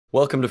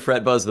Welcome to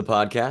Fret Buzz, the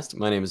podcast.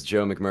 My name is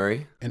Joe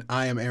McMurray, And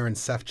I am Aaron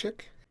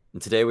Sefcik. and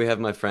today we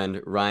have my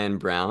friend Ryan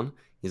Brown.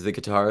 He's the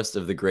guitarist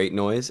of The Great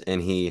Noise,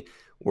 and he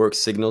works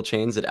signal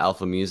chains at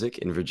Alpha Music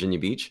in Virginia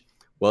Beach.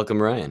 Welcome,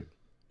 Ryan.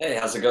 Hey,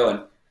 how's it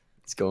going?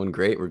 It's going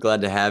great. We're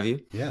glad to have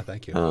you. Yeah,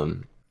 thank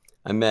you.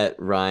 I met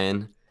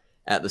Ryan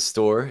at the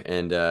store,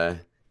 and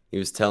he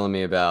was telling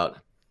me about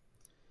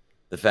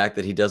the fact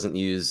that he doesn't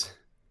use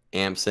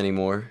amps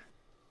anymore,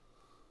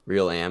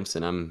 real amps,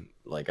 and I'm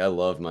like, I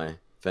love my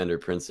Fender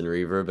Princeton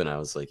Reverb, and I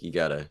was like,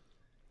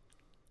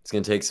 it's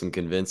gonna take some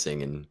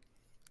convincing,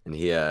 and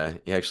he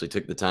actually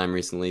took the time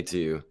recently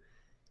to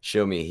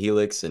show me a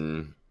Helix,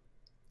 and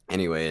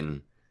anyway,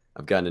 and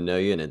I've gotten to know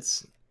you, and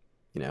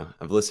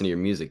I've listened to your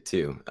music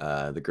too.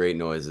 The Great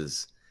Noise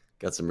has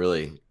got some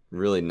really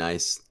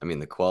nice. I mean,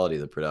 the quality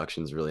of the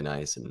production is really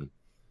nice, and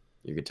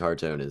your guitar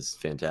tone is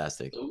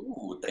fantastic.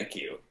 Ooh, thank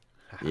you.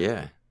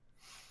 Yeah.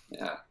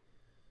 Yeah.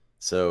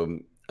 So,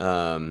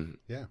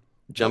 Yeah.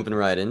 jumping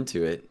right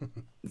into it.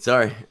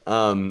 Sorry.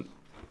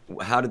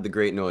 How did the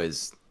Great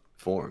Noise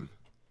form?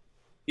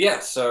 Yeah,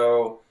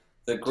 so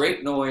the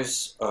Great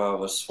Noise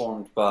was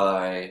formed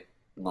by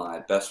my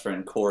best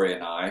friend Corey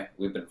and I.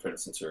 We've been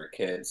friends since we were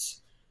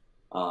kids.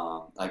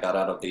 I got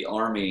out of the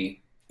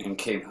Army and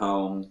came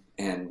home,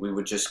 and we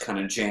would just kind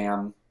of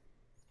jam.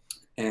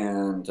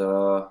 And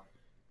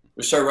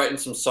we started writing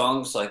some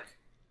songs like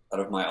out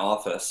of my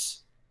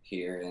office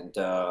here. And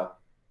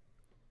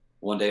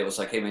one day it was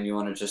like, hey man, you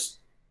want to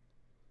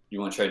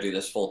try to do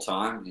this full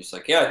time? And he's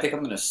like, yeah, I think I'm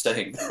going to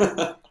sing.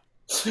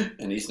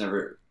 And he's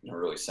never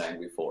really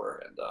sang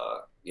before. And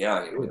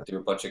yeah, we threw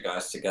a bunch of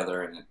guys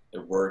together, and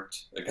it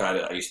worked. A guy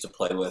that I used to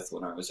play with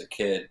when I was a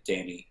kid,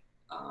 Danny,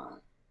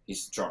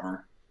 he's the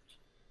drummer.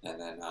 And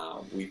then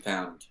we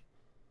found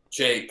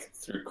Jake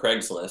through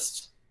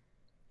Craigslist,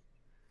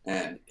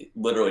 and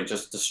literally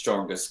just the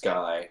strongest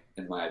guy,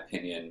 in my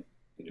opinion.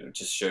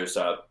 Just shows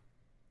up,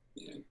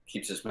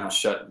 keeps his mouth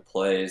shut and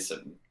plays,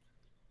 and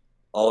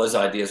all his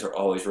ideas are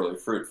always really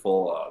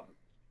fruitful.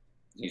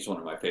 He's one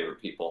of my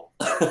favorite people.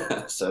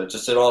 So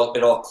just it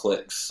all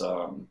clicks.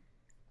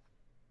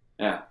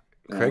 Yeah.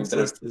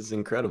 Craigslist is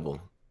incredible.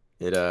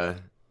 It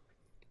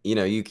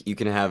you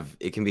can have,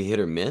 it can be hit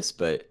or miss,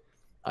 but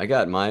I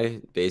got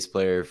my bass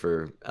player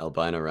for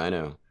Albino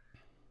Rhino.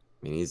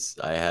 I mean,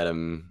 I had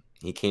him.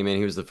 He came in.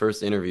 He was the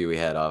first interview we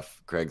had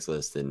off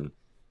Craigslist, and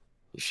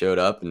he showed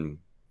up and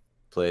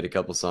played a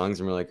couple songs,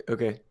 and we're like,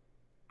 okay,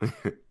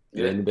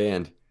 get in the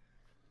band.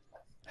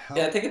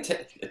 Yeah, I think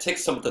it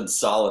takes something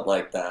solid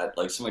like that.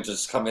 Like somebody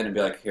just come in and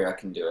be like, here, I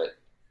can do it.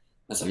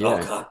 I was like, Yeah.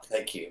 oh God,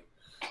 thank you.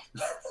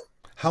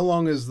 How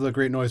long has the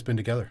Great Noise been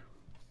together?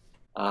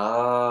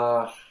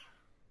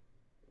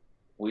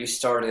 We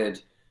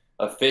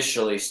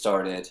officially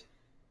started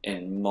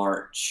in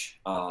March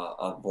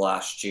of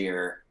last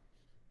year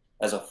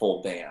as a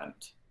full band.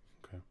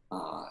 Okay.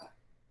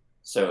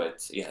 So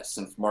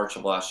since March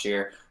of last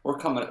year, we're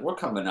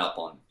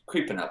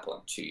creeping up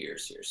on 2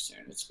 years here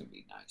soon. It's gonna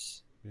be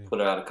nice. Yeah.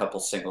 Put out a couple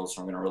singles.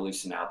 We're gonna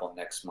release an album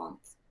next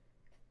month.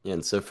 Yeah,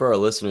 and so for our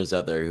listeners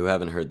out there who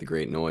haven't heard the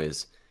Great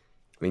Noise,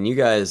 I mean, you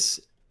guys,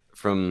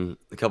 from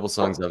the couple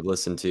songs I've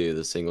listened to,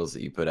 the singles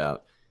that you put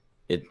out,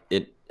 it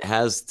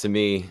has, to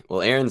me,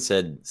 well, Aaron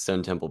said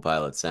Stone Temple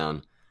Pilots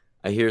sound.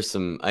 I hear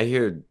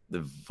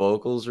the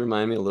vocals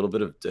remind me a little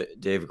bit of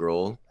Dave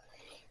Grohl.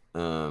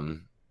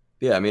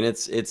 Yeah, I mean,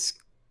 it's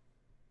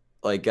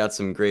like got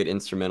some great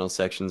instrumental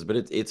sections, but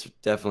it's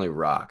definitely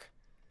rock.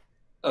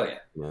 Oh yeah.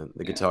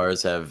 The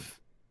guitars have,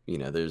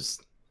 there's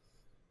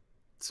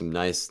some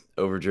nice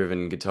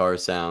overdriven guitar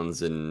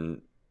sounds,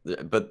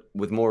 but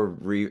with more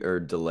or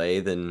delay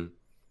than,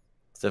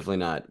 it's definitely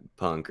not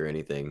punk or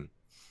anything.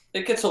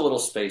 It gets a little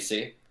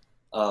spacey,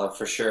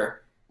 for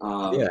sure.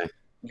 Yeah.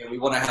 We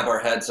want to have our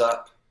heads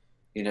up,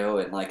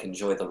 and like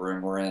enjoy the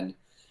room we're in.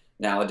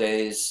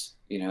 Nowadays,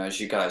 as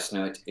you guys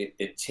know,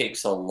 it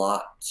takes a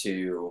lot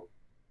to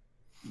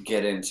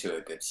get into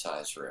a good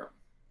size room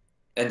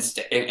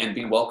and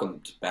be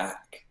welcomed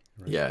back.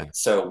 Yeah.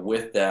 So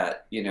with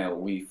that,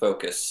 we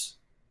focus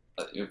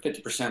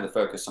 50% of the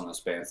focus on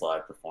this band's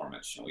live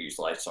performance. We use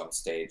lights on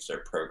stage;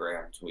 they're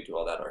programmed. We do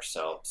all that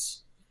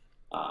ourselves,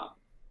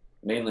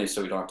 mainly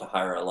so we don't have to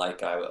hire a light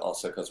guy, but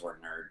also because we're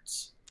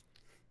nerds.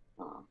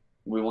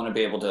 We want to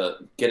be able to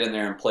get in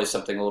there and play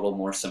something a little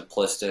more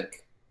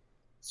simplistic,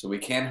 so we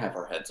can have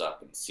our heads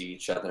up and see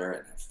each other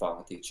and have fun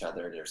with each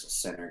other. There's a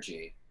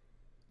synergy.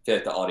 I feel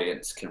like the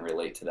audience can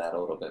relate to that a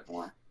little bit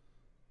more.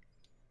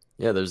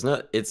 Yeah,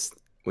 it's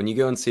when you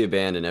go and see a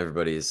band and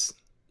everybody's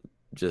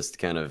just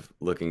kind of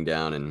looking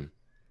down and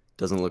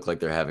doesn't look like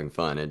they're having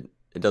fun,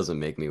 it doesn't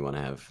make me want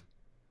to have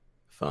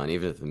fun,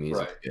 even if the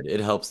music's good. It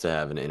helps to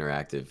have an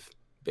interactive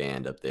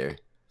band up there.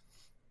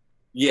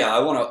 Yeah, I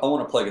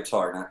want to play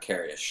guitar, not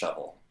carry a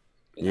shovel.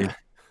 Yeah.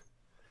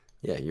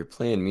 Yeah, you're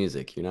playing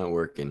music. You're not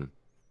working,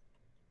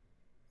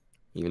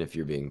 even if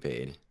you're being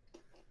paid.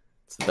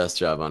 It's the best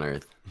job on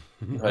earth.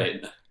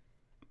 Right.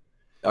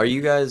 Are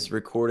you guys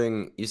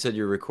recording? You said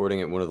you're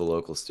recording at one of the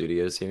local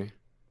studios here?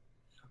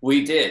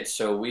 We did.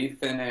 So we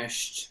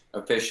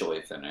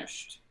officially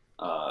finished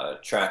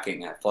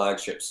tracking at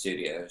Flagship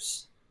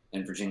Studios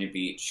in Virginia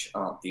Beach.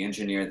 The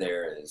engineer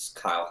there is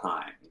Kyle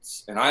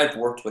Hines, and I had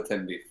worked with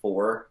him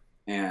before,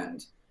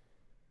 and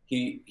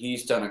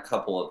he's done a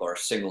couple of our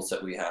singles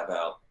that we have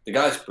out. The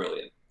guy's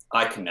brilliant.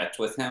 I connect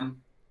with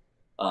him.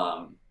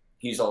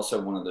 He's also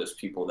one of those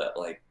people that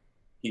like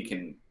he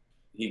can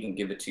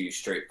give it to you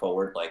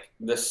straightforward. Like,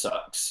 this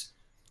sucks,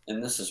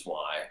 and this is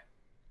why,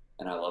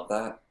 and I love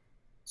that.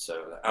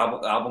 So the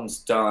album's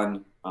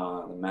done.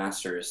 The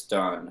master is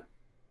done.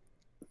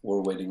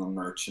 We're waiting on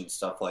merch and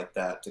stuff like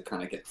that to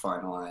kind of get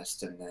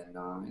finalized, and then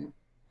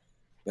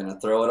gonna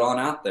throw it on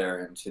out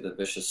there into the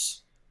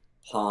vicious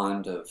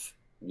pond of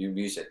new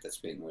music that's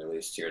being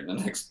released here in the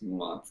next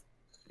month.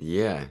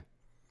 Yeah.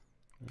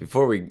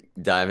 Before we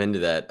dive into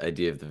that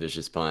idea of the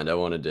vicious pond, I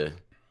wanted to.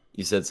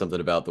 You said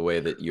something about the way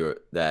that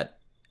that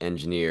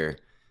engineer,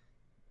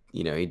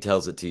 he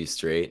tells it to you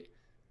straight.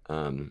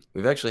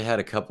 We've actually had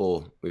a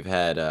couple. We've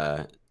had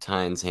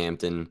Tynes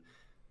Hampton,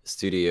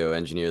 studio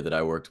engineer that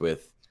I worked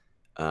with.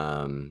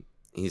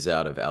 He's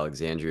out of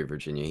Alexandria,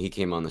 Virginia. He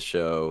came on the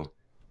show,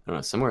 I don't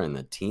know, somewhere in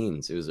the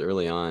teens. It was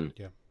early on.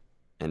 Yeah.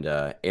 And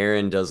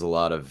Aaron does a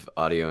lot of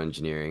audio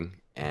engineering.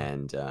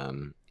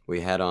 And we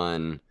had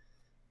on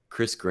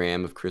Chris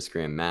Graham of Chris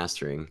Graham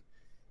Mastering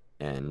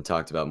and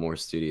talked about more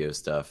studio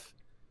stuff.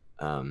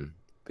 But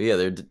yeah,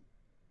 they're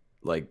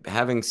like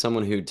having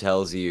someone who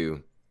tells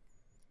you,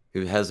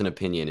 who has an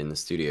opinion in the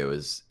studio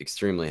is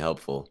extremely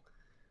helpful.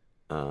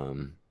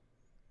 And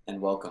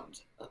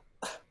welcomed.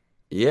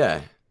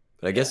 Yeah,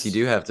 but I guess you Yes.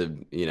 do have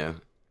to,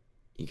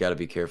 you got to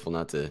be careful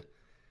not to.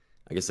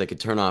 I guess that could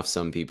turn off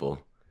some people,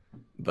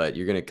 but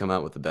you're gonna come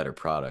out with a better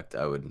product,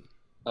 I would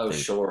Oh,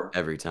 think, sure.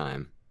 every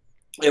time.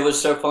 It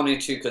was so funny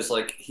too, because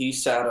like he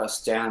sat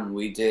us down.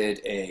 We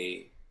did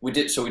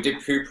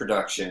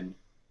pre-production,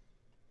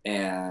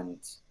 and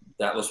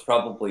that was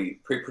probably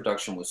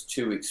pre-production was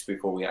 2 weeks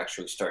before we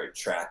actually started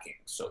tracking.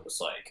 So it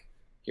was like,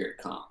 here it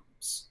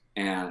comes,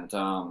 and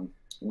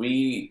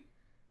we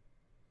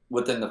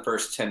within the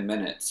first 10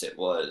 minutes, it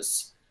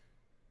was.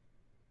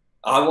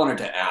 I wanted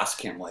to ask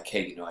him like,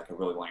 hey, I could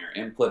really want your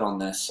input on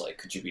this. Like,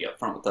 could you be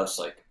upfront with us?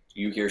 Like, do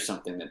you hear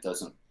something that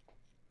doesn't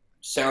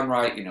sound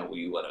right? Will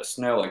you let us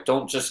know? Like,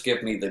 don't just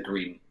give me the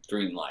green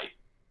light.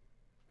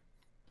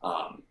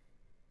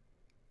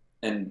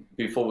 And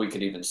before we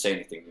could even say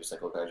anything, he was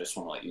like, look, I just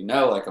want to let you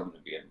know, like, I'm going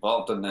to be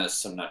involved in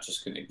this. I'm not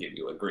just going to give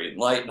you a green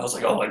light. And I was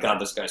like, oh my God,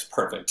 this guy's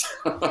perfect.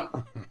 I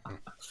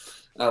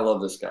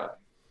love this guy.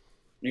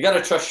 You got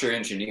to trust your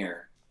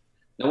engineer.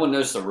 No one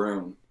knows the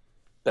room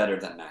better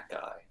than that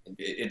guy.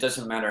 It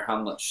doesn't matter how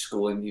much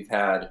schooling you've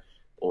had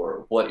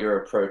or what your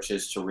approach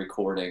is to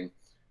recording.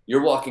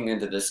 You're walking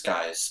into this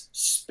guy's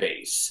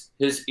space.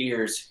 His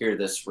ears hear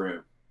this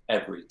room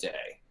every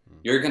day.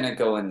 You're going to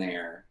go in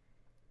there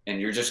and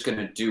you're just going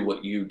to do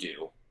what you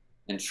do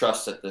and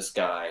trust that this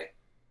guy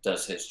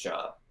does his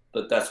job.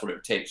 But that's what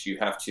it takes. You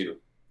have to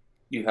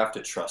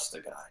trust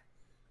the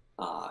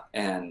guy.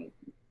 And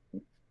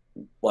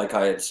like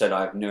I had said,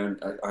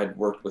 I'd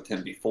worked with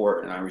him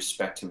before, and I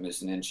respect him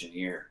as an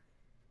engineer.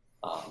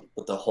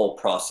 But the whole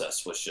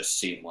process was just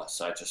seamless.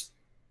 It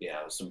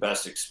was the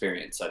best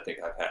experience I think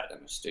I've had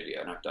in a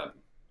studio, and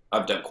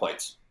I've done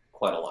quite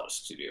a lot of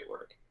studio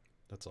work.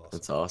 That's awesome.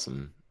 That's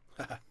awesome.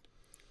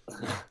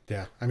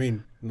 Yeah, I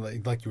mean,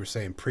 like you were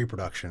saying,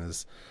 pre-production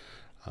is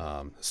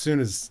as soon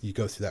as you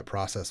go through that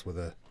process with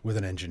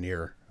an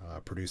engineer,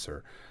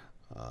 producer,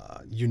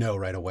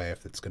 right away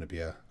if it's going to be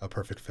a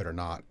perfect fit or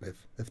not.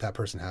 If that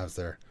person has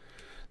their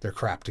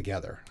crap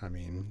together. I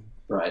mean,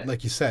 Right.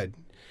 like you said,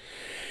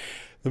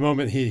 the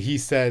moment he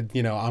said,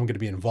 I'm going to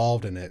be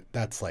involved in it,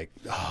 that's like,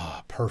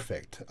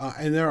 perfect.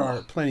 And there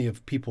are plenty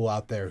of people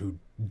out there who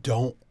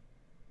don't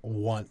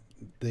want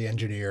the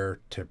engineer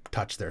to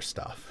touch their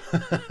stuff.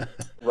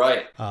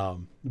 Right.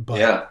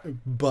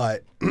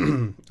 But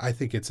I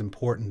think it's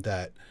important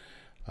that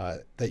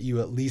you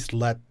at least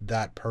let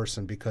that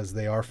person, because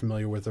they are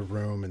familiar with the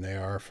room and they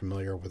are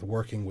familiar with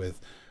working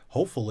with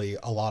hopefully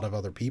a lot of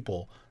other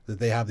people, that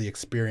they have the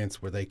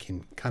experience where they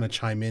can kind of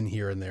chime in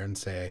here and there and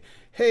say,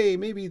 hey,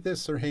 maybe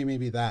this, or hey,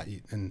 maybe that.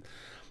 And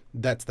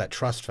that's that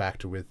trust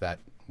factor with that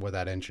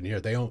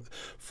engineer. They don't,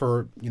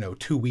 for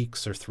 2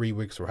 weeks or 3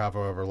 weeks or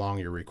however long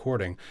you're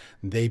recording,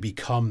 they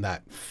become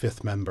that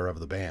fifth member of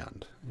the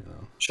band.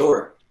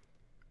 Sure.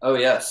 Oh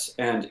yes,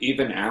 and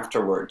even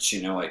afterwards,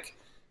 like,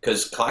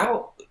 because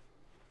Kyle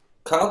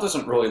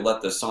doesn't really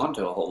let this on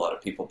to a whole lot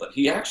of people, but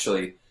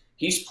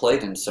he's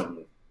played in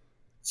some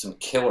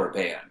killer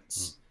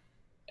bands,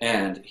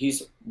 and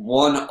he's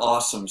one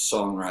awesome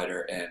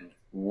songwriter and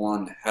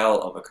one hell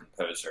of a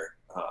composer.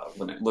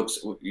 When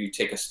you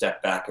take a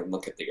step back and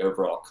look at the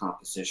overall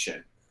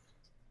composition,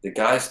 the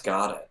guy's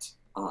got it.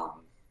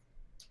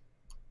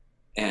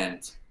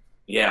 And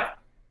yeah,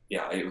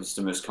 it was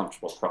the most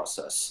comfortable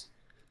process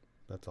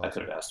That's awesome. I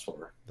could have asked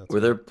for. Were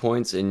there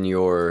points in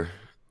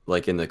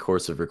in the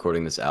course of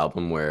recording this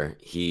album where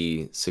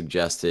he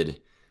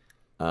suggested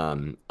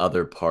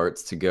other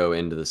parts to go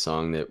into the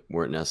song that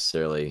weren't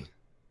necessarily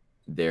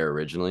there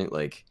originally?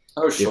 Like,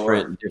 Oh,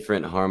 sure.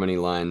 different harmony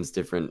lines,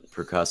 different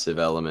percussive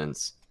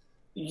elements.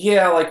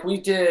 Yeah, like we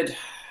did.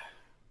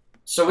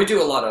 So we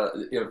do a lot of,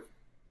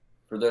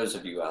 for those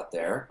of you out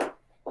there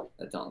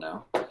that don't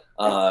know,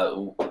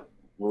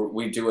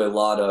 we do a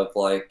lot of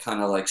like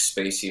kind of like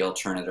spacey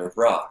alternative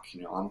rock.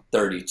 I'm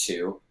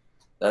 32.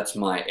 That's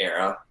my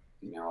era.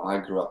 I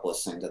grew up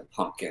listening to the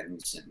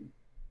Pumpkins and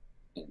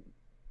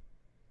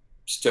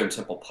Stone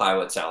Temple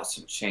Pilots, Alice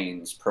in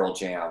Chains, Pearl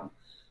Jam,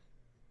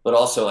 but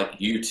also like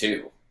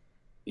U2,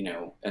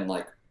 and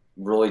like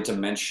really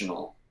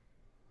dimensional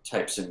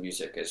types of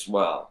music as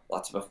well.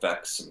 Lots of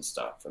effects and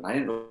stuff. And I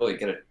didn't really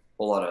get a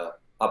whole lot of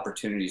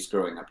opportunities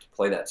growing up to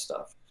play that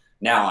stuff.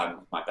 Now I'm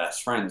with my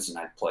best friends and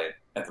I play it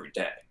every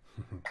day.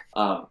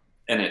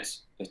 And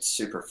it's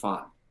super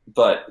fun.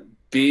 But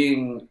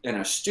being in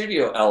a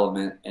studio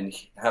element and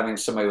having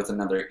somebody with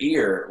another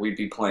ear, we'd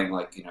be playing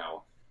like,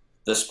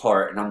 this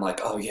part, and I'm like,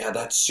 oh yeah,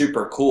 that's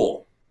super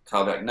cool.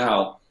 Kyle back,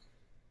 no,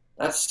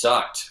 that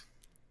sucked.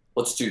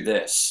 Let's do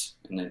this.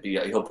 And then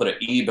he'll put an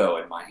ebow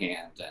in my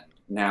hand, and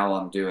now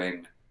I'm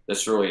doing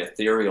this really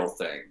ethereal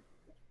thing.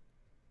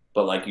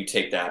 But like you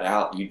take that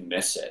out, you'd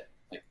miss it.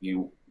 Like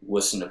you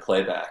listen to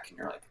playback and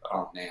you're like,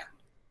 oh man,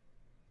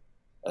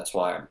 that's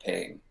why I'm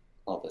paying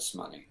all this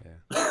money.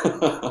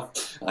 Yeah.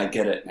 I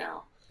get it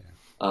now.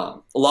 Yeah.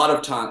 A lot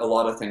of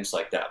things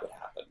like that would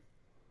happen.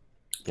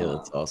 Yeah,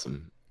 that's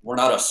awesome. We're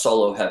not a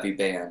solo heavy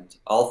band.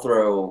 I'll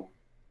throw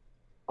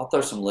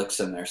some licks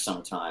in there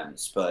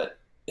sometimes, but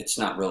it's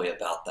not really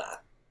about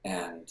that.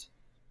 And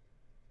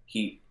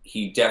he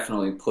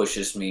definitely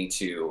pushes me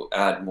to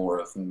add more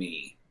of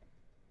me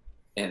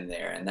in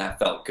there, and that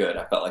felt good.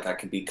 I felt like I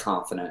could be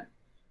confident,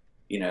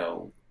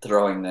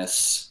 throwing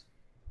this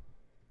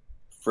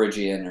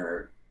Phrygian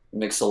or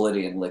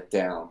Mixolydian lick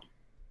down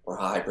or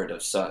hybrid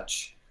of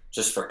such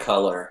just for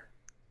color.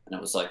 And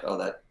it was like,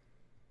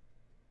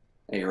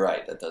 you're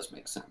right, that does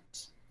make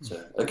sense.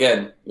 So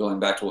again, going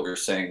back to what we were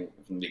saying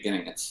from the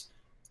beginning, it's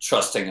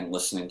trusting and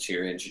listening to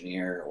your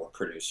engineer or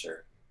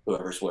producer,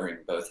 whoever's wearing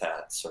both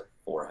hats or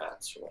four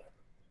hats or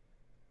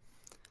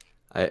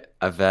whatever.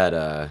 I've had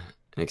an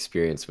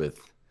experience with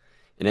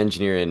an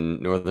engineer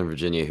in Northern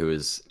Virginia who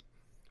was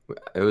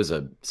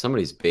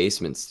somebody's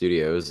basement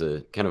studio. It was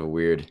a kind of a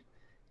weird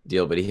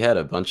deal, but he had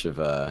a bunch of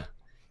he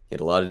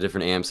had a lot of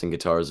different amps and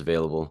guitars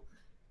available,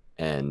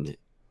 and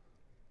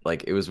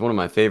like it was one of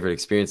my favorite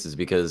experiences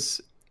because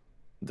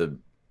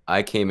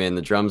I came in,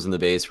 the drums and the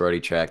bass were already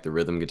tracked, the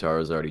rhythm guitar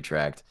was already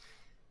tracked,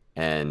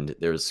 and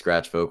there was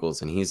scratch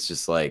vocals, and he's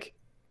just like,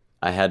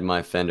 I had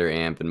my Fender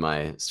amp and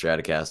my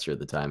Stratocaster at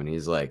the time, and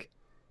he's like,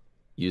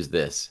 use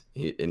this.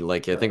 And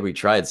like I think we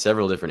tried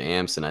several different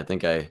amps, and I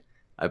think I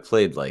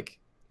played like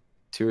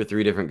 2 or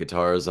 3 different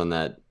guitars on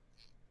that,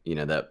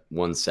 that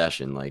one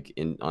session, like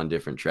on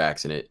different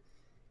tracks, and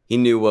he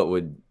knew what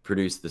would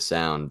produce the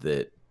sound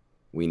that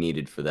we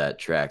needed for that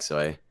track. So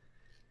I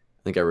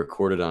think I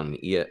recorded on an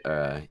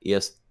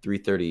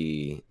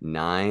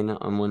ES339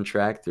 on one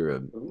track through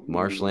a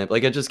Marshall amp.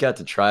 Like I just got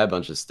to try a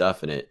bunch of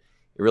stuff, and it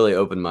really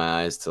opened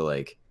my eyes to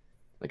like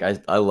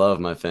I love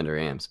my Fender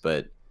amps,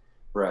 but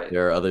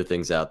there are other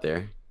things out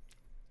there.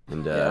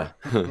 And yeah.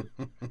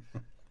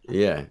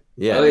 Yeah.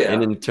 Oh, yeah.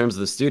 And in terms of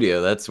the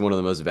studio, that's one of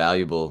the most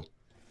valuable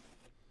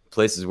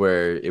places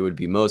where it would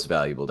be most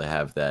valuable to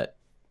have that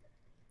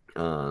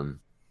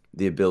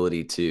the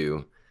ability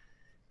to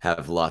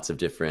have lots of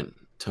different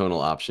tonal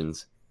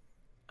options.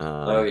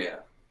 Which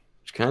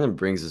kind of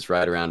brings us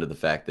right around to the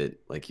fact that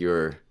like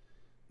the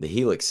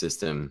Helix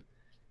system,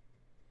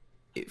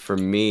 for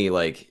me,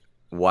 like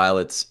while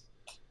it's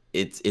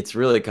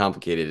really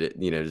complicated,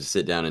 to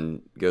sit down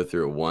and go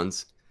through it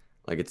once.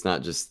 Like it's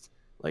not just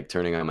like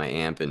turning on my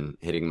amp and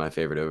hitting my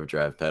favorite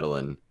overdrive pedal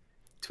and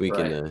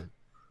tweaking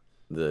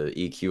the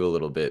EQ a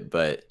little bit,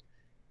 but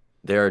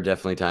there are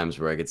definitely times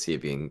where I could see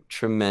it being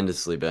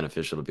tremendously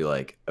beneficial to be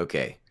like,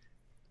 okay,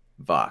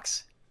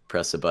 Vox,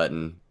 press a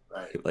button,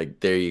 like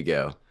there you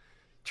go.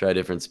 Try a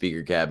different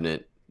speaker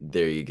cabinet,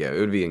 there you go.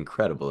 It would be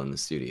incredible in the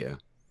studio.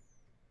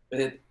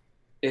 It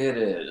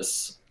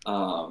is.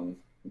 All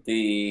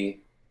right,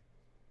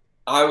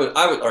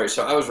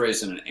 so I was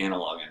raised in an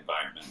analog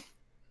environment,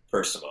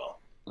 first of all.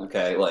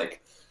 Okay,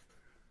 like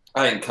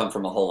I didn't come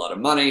from a whole lot of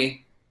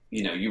money.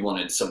 You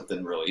wanted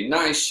something really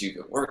nice, you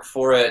could work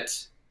for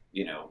it.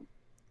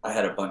 I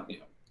had a bunch,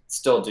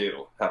 still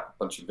do have a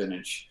bunch of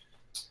vintage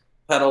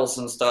pedals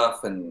and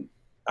stuff, and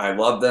I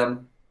love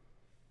them.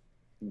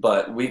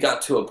 But we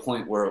got to a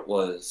point where it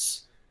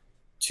was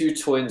 2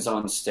 twins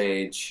on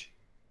stage,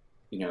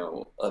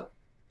 a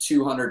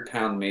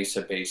 200-pound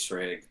Mesa bass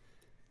rig,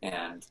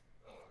 and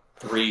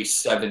 3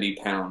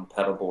 70-pound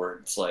pedal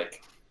boards.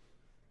 Like,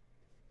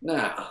 no,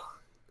 I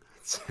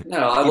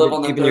live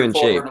on the third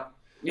floor.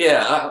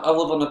 I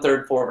live on the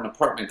 3rd floor of an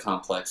apartment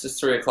complex. It's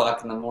 3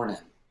 o'clock in the morning.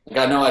 Like,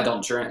 I know I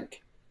don't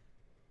drink,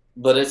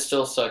 but it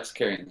still sucks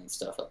carrying that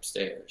stuff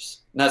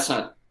upstairs. And that's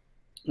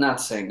not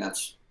saying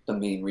that's the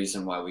main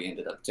reason why we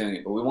ended up doing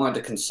it, but we wanted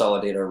to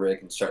consolidate our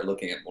rig and start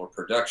looking at more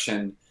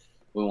production.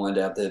 We wanted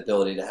to have the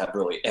ability to have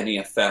really any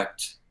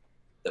effect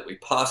that we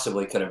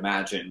possibly could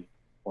imagine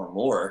or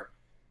more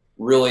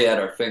really at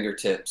our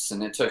fingertips,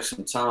 and it took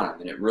some time,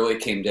 and it really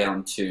came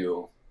down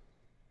to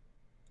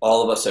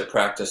all of us at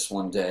practice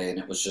one day, and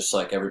it was just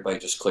like everybody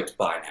just clicked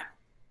buy now.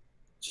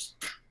 Just,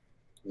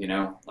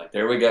 like,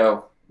 there we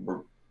go.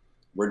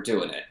 We're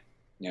doing it.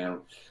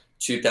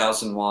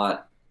 2,000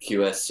 watt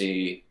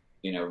QSC,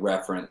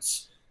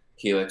 reference,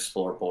 Helix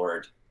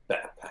floorboard,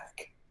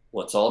 backpack.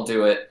 Let's all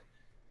do it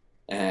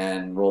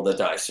and roll the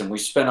dice. And we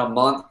spent a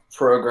month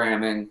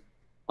programming.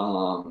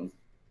 I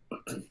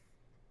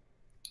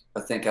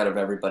think out of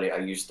everybody, I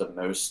used the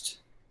most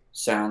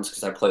sounds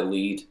because I play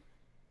lead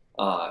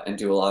and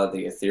do a lot of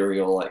the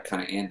ethereal, like,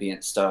 kind of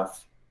ambient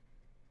stuff.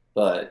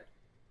 But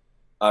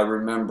I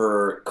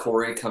remember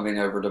Corey coming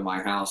over to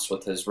my house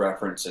with his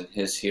reference and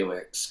his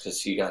Helix,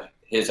 because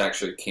his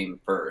actually came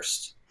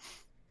first.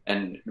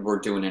 And we're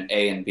doing an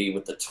A and B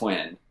with the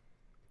twin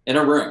in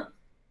a room.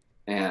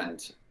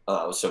 And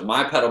so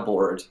my pedal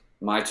board,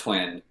 my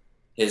twin,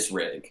 his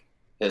rig,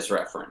 his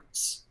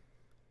reference.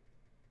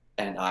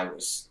 And I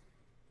was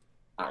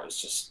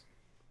just,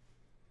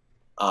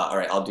 all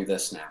right, I'll do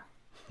this now.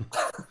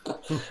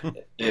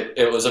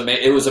 it was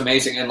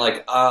amazing. And,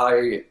 like,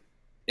 I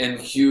am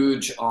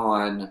huge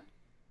on,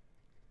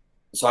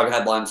 so I've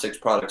had Line 6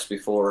 products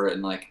before,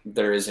 and, like,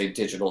 there is a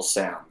digital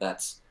sound.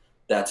 That's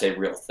a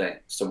real thing.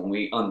 So when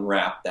we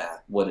unwrap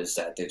that, what is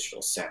that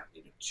digital sound?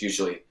 It's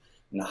usually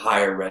in the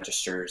higher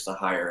registers, the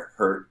higher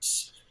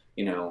hertz.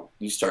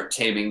 You start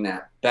taming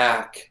that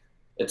back.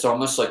 It's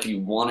almost like you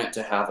want it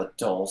to have a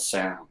dull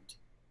sound,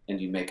 and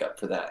you make up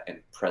for that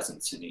in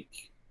presence and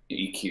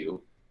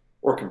EQ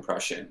or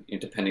compression,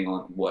 depending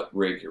on what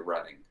rig you're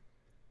running.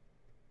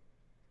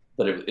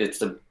 But it's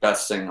the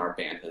best thing our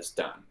band has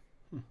done.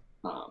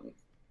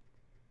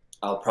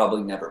 I'll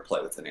probably never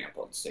play with an amp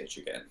on stage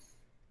again.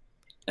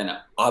 And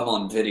I'm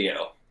on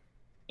video,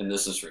 and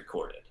this is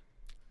recorded.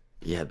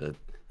 Yeah,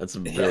 that's a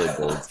really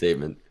bold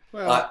statement.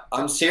 Well,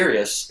 I'm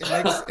serious.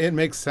 It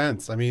makes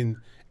sense. I mean,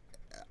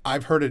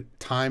 I've heard it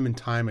time and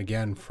time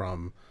again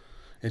from,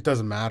 it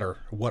doesn't matter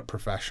what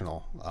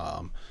professional,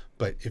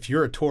 but if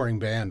you're a touring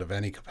band of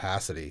any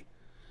capacity,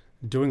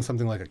 doing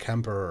something like a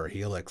Kemper or a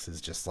Helix is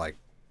just like,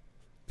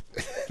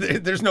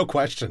 there's no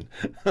question.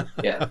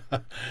 Yeah.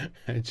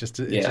 It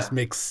just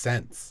makes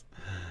sense.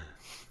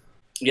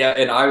 Yeah,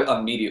 and I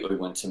immediately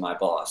went to my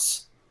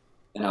boss,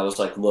 and I was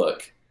like,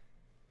 look,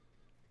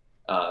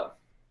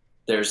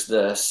 there's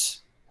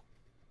this.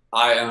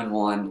 I own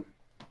one.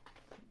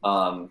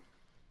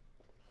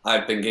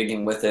 I've been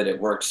gigging with it. It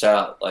works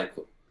out. Like,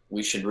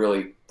 we should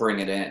really bring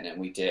it in, and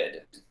we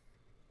did.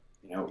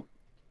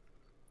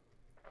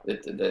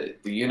 The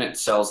unit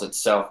sells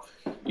itself.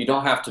 You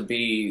don't have to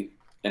be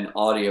an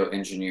audio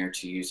engineer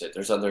to use it.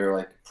 There's other,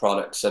 like,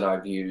 products that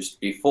I've used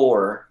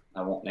before.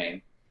 I won't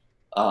name.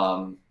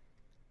 And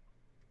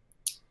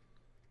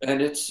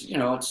it's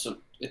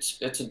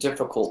a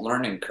difficult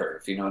learning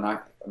curve, and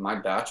my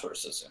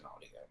bachelor's is in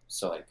audio,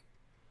 so, like,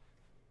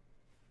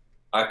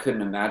 I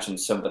couldn't imagine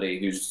somebody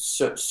who's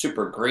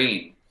super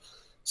green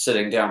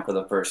sitting down for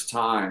the first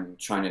time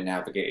trying to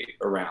navigate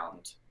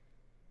around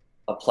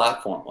a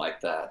platform like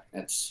that.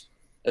 It's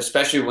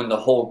especially when the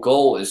whole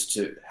goal is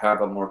to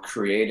have a more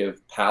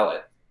creative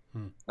palette.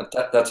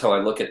 That's how I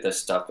look at this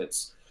stuff.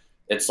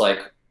 It's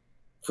like,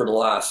 for the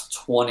last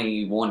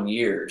 21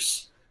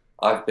 years,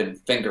 I've been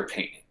finger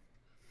painting.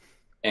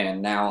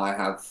 And now I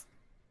have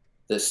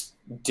this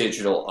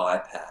digital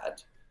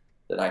iPad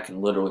that I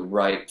can literally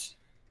write.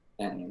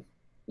 And,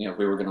 if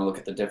we were going to look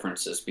at the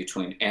differences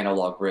between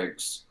analog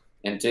rigs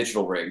and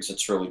digital rigs,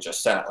 it's really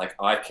just that. Like,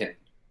 I can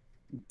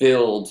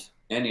build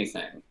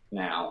anything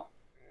now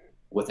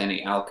with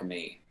any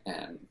alchemy,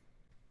 and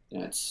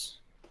it's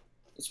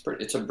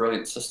a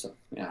brilliant system.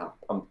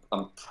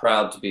 I'm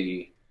proud to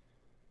be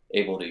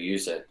able to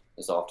use it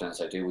as often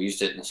as I do. We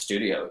used it in the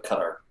studio to cut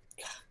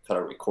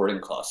our recording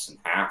costs in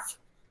half.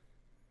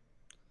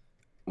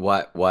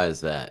 Why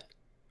is that?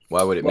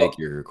 Why would it make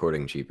your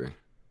recording cheaper?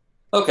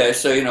 Okay,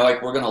 so,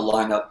 like, we're going to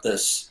line up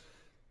this,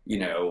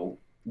 dual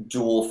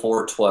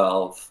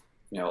 412,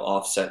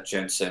 offset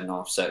Jensen,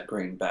 offset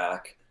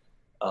Greenback.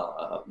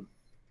 We're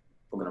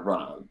going to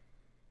run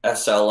a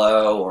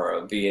SLO or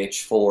a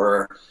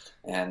VH4,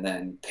 and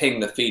then ping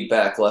the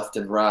feedback left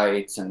and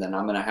right. And then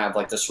I'm going to have,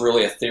 like, this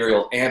really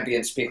ethereal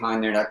ambience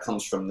behind there that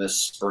comes from this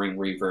spring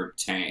reverb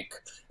tank.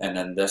 And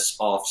then this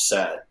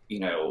offset,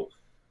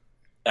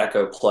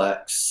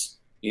 Echoplex,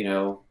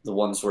 the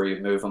ones where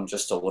you move them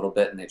just a little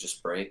bit and they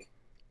just break.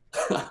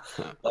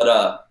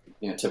 But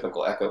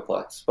typical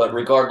Echoplex. But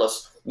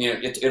regardless,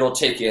 it'll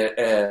take you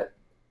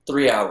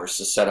 3 hours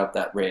to set up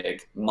that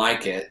rig,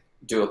 mic it,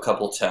 do a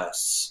couple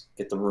tests,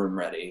 get the room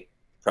ready,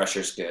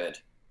 pressure's good,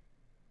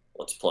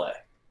 let's play.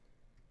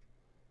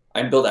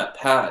 I can build that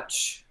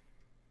patch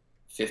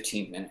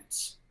 15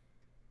 minutes.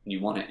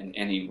 You want it in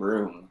any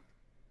room,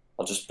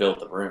 I'll just build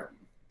the room.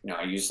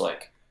 I use,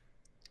 like,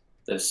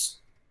 this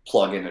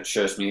plugin that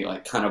shows me,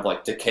 like, kind of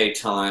like decay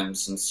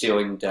times and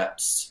ceiling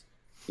depths,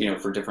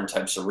 for different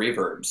types of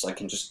reverbs. I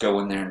can just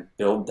go in there and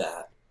build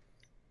that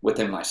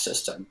within my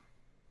system.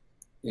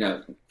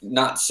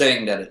 not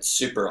saying that it's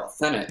super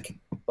authentic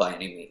by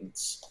any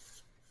means.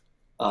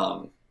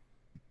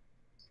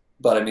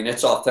 But I mean,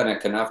 it's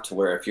authentic enough to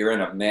where if you're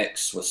in a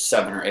mix with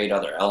 7 or 8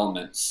 other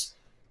elements,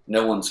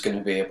 no one's going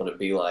to be able to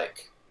be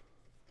like,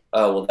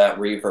 oh, well, that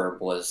reverb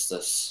was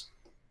this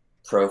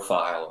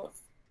profile of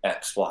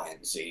X, Y,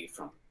 and Z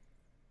from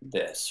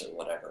this or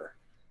whatever.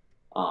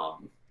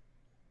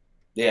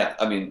 Yeah,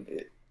 I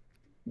mean,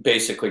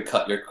 basically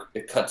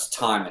it cuts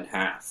time in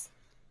half.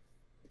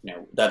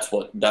 That's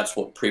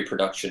what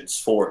pre-production's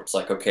for. It's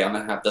like, okay, I'm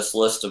gonna have this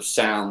list of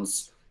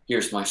sounds.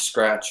 Here's my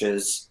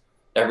scratches.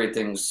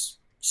 Everything's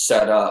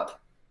set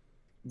up.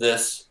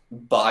 This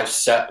by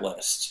set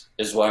list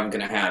is what I'm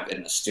gonna have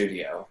in the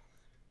studio.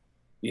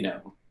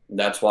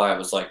 That's why I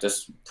was like,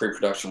 this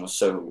pre-production was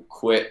so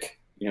quick.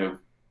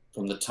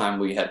 From the time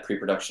we had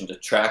pre-production to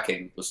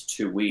tracking was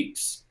 2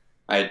 weeks.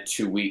 I had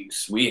 2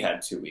 weeks. We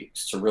had 2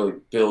 weeks to really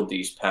build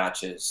these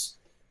patches.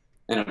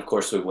 And of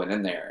course, we went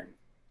in there and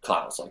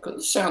Kyle's like, oh,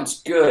 this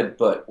sounds good,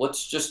 but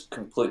let's just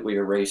completely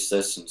erase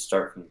this and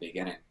start from the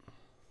beginning.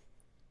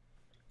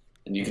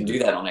 And you can do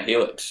that on a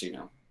Helix,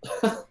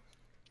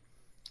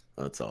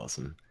 That's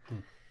awesome.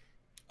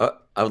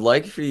 I would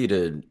like for you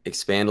to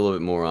expand a little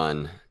bit more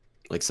on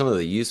like some of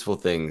the useful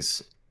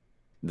things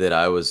that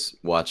I was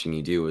watching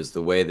you do was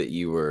the way that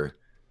you were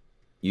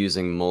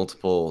using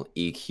multiple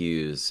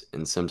EQs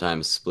and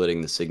sometimes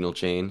splitting the signal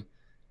chain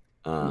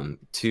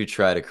to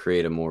try to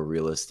create a more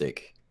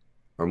realistic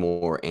or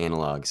more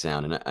analog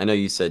sound. And I know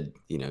you said,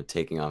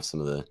 taking off some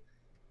of the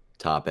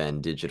top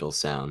end digital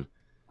sound,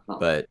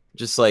 but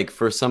just like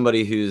for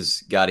somebody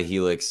who's got a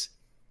Helix,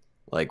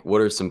 like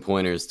what are some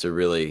pointers to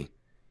really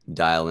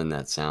dial in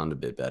that sound a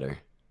bit better?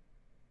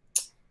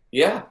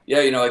 Yeah.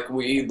 Like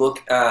we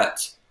look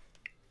at,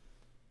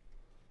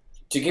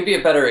 to give you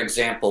a better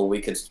example,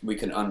 we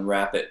can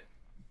unwrap it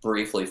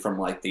briefly from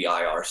like the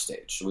IR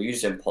stage. We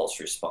use impulse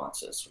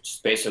responses, which is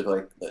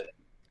basically like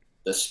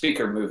the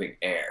speaker moving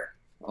air,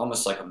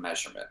 almost like a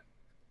measurement.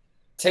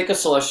 Take a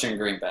Celestion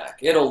Greenback.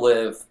 It'll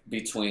live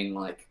between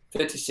like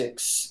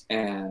 56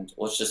 and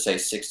let's just say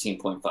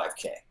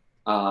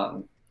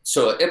 16.5K.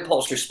 So an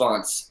impulse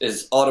response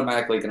is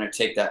automatically going to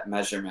take that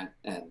measurement,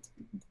 and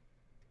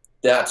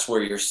that's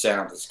where your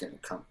sound is going to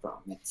come from.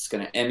 It's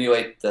going to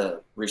emulate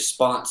the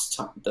response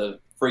time, the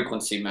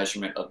frequency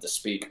measurement of the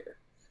speaker.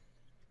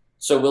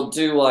 So we'll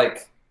do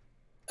like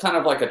kind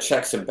of like a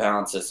checks and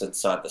balances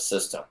inside the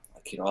system.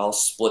 Like, I'll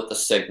split the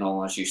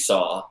signal as you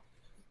saw,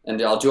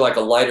 and I'll do like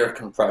a lighter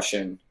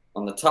compression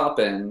on the top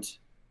end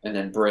and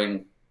then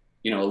bring,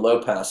 a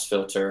low pass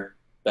filter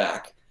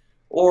back.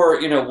 Or,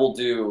 we'll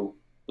do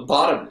the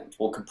bottom end.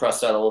 We'll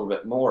compress that a little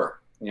bit more.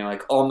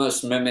 Like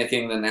almost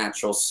mimicking the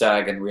natural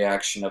sag and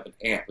reaction of an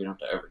amp. We don't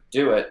have to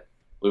overdo it.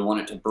 We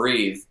want it to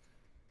breathe.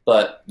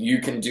 But you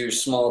can do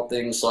small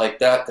things like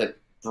that that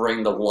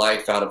bring the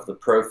life out of the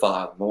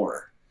profile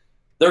more.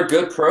 They're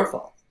good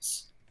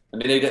profiles. I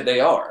mean, they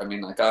are. I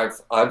mean, like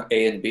I've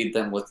A and B'd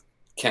them with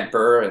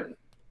Kemper and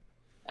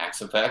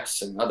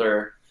AxeFX and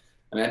other.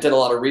 I mean, I did a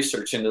lot of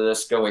research into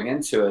this going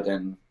into it.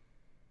 And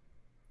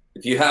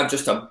if you have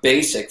just a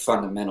basic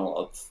fundamental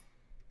of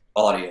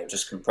audio,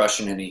 just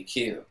compression and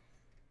EQ,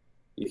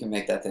 you can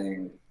make that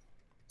thing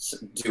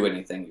do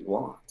anything you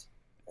want.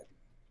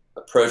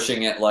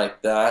 Approaching it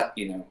like that,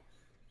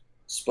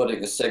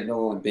 splitting a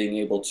signal and being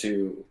able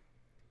to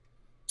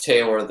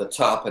tailor the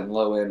top and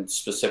low end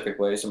specific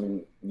ways. I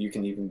mean, you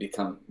can even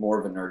become more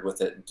of a nerd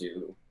with it and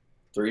do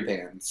 3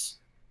 bands,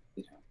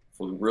 if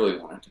we really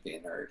want it to be a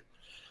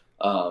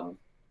nerd,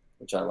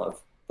 which I love.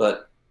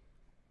 But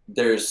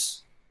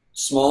there's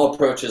small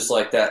approaches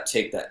like that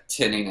take that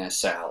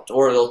tinniness out,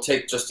 or they'll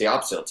take just the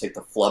opposite. They'll take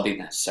the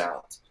flubbiness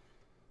out.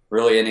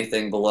 Really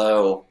anything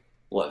below,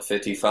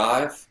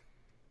 55?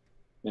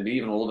 Maybe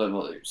even a little bit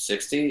more,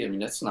 60? I mean,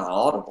 that's not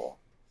audible.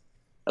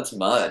 That's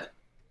mud.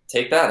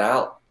 Take that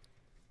out.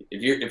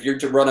 If you're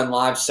running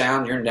live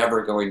sound, you're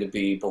never going to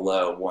be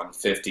below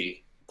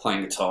 150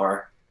 playing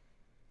guitar.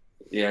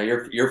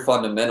 Your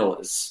fundamental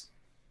is,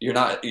 you're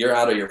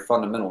out of your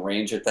fundamental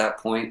range at that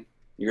point.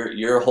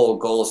 Your whole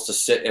goal is to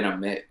sit in a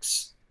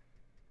mix.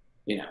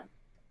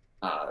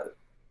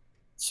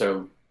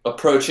 So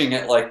approaching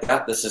it like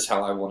that, this is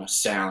how I want to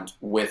sound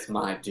with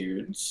my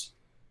dudes.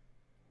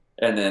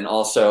 And then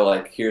also,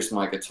 like, here's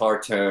my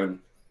guitar tone.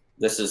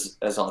 This is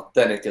as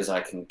authentic as I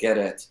can get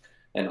it.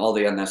 And all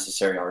the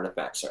unnecessary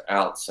artifacts are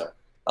out. So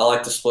I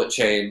like to split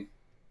chain.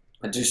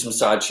 I do some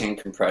side chain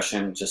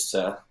compression just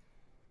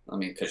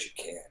because you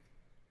can.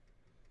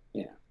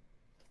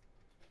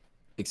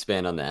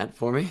 Expand on that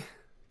for me.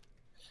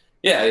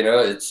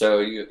 Yeah, so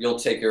you'll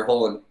take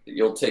the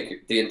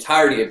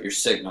entirety of your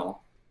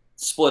signal,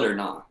 split or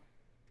not,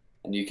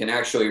 and you can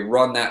actually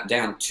run that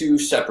down 2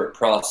 separate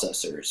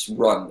processors.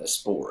 Run this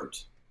board.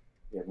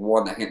 You have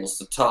one that handles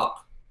the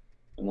top,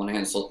 and one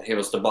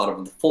handles the bottom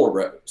of the 4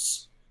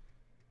 rows.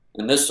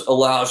 And this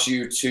allows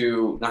you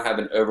to not have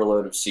an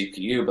overload of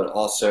CPU, but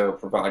also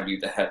provide you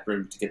the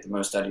headroom to get the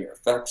most out of your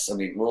effects. I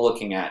mean, we're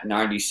looking at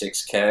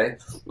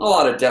 96K, a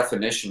lot of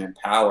definition and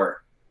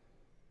power.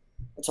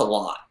 That's a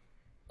lot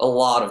a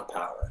lot of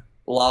power,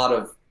 a lot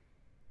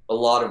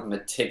of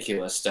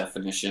meticulous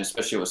definition,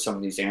 especially with some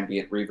of these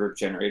ambient reverb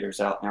generators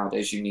out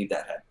nowadays. You need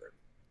that headroom.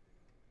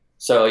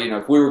 So,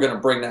 if we were going to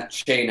bring that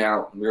chain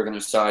out, we were going to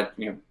decide,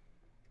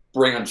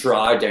 bring a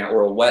dry down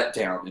or a wet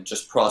down and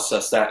just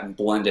process that and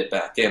blend it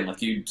back in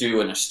like you do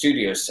in a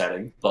studio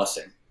setting,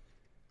 bussing,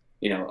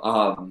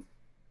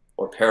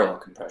 or parallel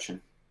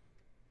compression.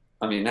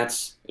 I mean,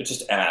 it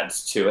just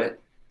adds to it.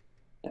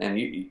 And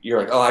you're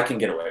like, oh, I can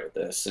get away with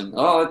this. And,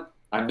 oh,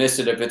 I miss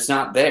it if it's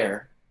not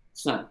there.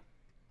 It's not.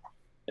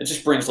 It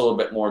just brings a little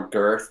bit more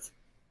girth.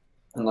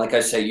 And like I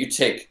say, you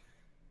take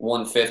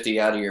 150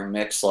 out of your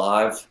mix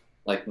live,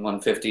 like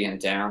 150 and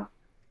down,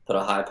 put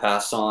a high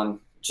pass on,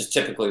 which is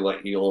typically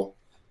what you'll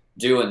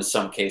do in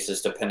some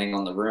cases, depending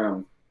on the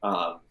room.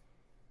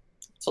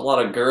 It's a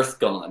lot of girth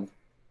gone.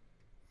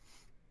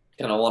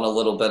 Gonna want a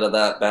little bit of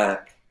that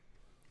back.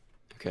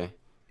 Okay.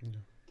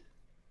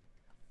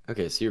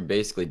 Okay, so you're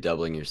basically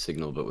doubling your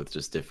signal, but with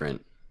just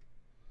different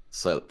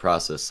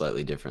process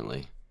slightly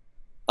differently.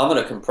 I'm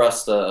gonna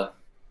compress the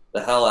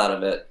hell out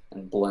of it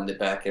and blend it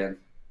back in.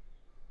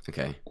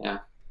 Okay. Yeah.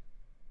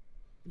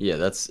 Yeah,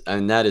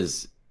 that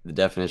is the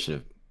definition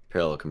of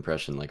parallel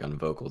compression, like on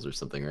vocals or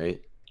something,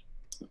 right?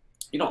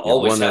 You don't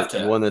always have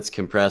to. One that's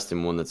compressed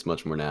and one that's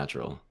much more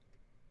natural.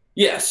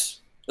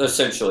 Yes,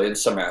 essentially, in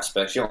some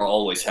aspects, you don't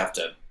always have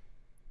to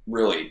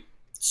really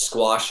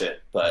squash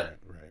it, but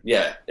Right.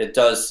 yeah, it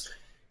does.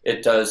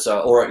 It does,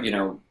 or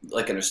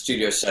like in a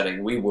studio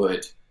setting, we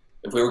would,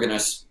 if we were going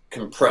to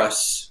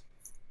compress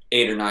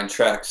 8 or 9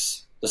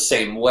 tracks the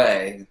same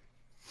way,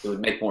 it would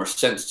make more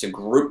sense to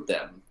group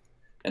them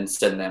and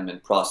send them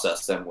and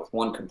process them with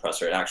one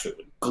compressor. It actually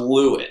would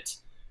glue it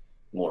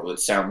more. It would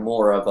sound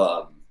more of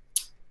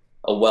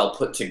a well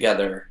put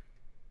together,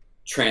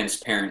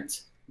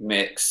 transparent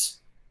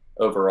mix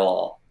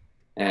overall,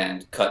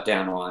 and cut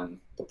down on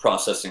the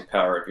processing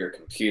power of your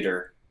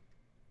computer.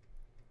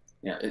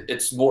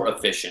 It's more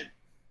efficient.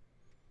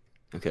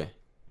 Okay.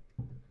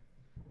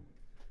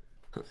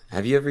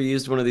 Have you ever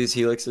used one of these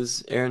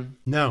helixes, Aaron?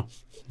 No,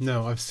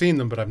 I've seen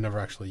them, but I've never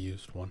actually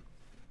used one.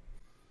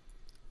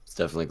 I was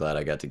definitely glad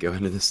I got to go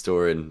into the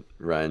store and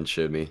Ryan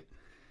showed me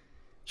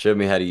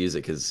how to use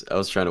it, because I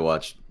was trying to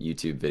watch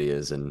YouTube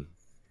videos, and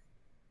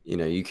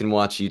you can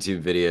watch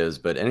YouTube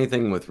videos, but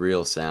anything with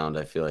real sound,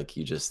 I feel like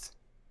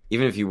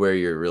even if you wear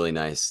your really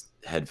nice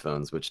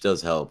headphones, which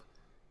does help,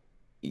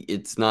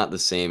 it's not the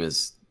same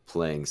as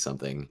playing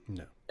something.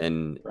 No.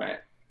 And Right.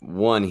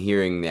 one,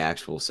 hearing the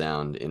actual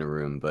sound in a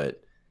room,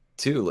 but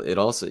two, it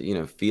also,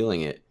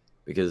 feeling it,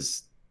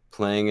 because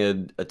playing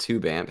a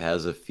tube amp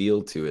has a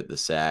feel to it. The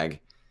sag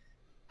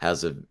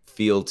has a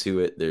feel to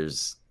it.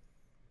 There's,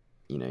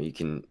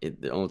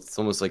 it's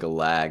almost like a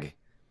lag.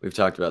 We've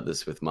talked about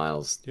this with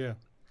Miles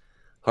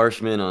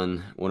Harshman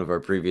on one of our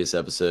previous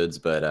episodes,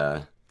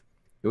 but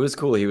it was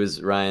cool.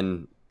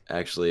 Ryan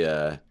actually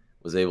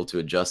was able to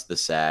adjust the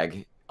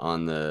sag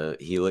on the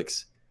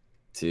Helix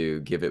to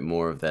give it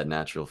more of that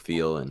natural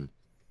feel, and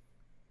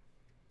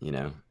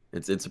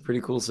it's a pretty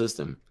cool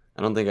system.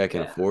 I don't think I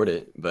can afford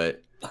it,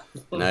 but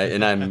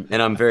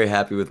I'm very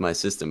happy with my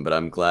system, but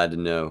I'm glad to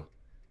know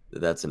that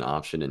that's an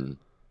option, and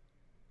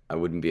I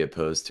wouldn't be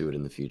opposed to it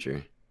in the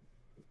future.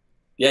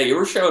 Yeah, you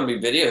were showing me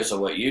videos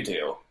of what you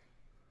do,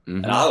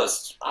 Mm-hmm. and I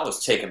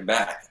was taken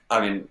back.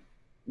 I mean,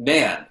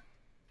 man,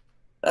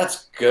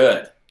 that's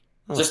good.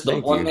 Oh, Just the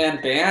thank you.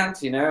 one-man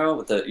band, you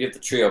have the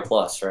Trio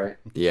Plus, right?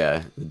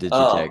 Yeah, the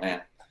Oh Digitech.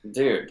 man,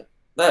 dude,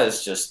 that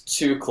is just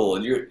too cool.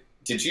 And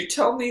did you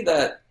tell me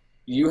that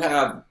you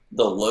have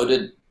the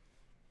loaded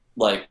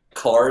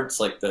cards,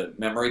 like the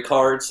memory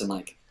cards,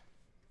 and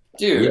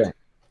dude,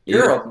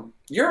 Yeah.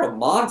 you're a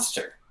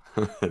monster.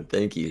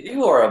 Thank you.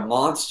 You are a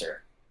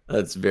monster.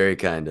 That's very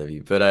kind of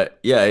you.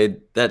 But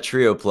that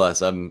Trio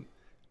Plus, I'm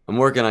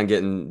working on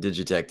getting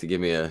Digitech to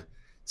give me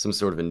some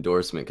sort of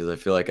endorsement, because I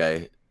feel like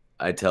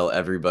I tell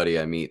everybody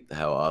I meet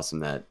how awesome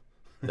that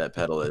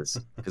pedal is,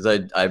 because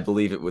I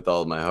believe it with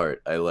all of my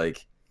heart.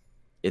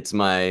 It's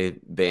my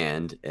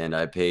band, and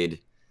I paid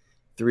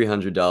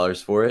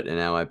 $300 for it, and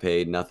now I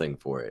paid nothing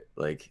for it.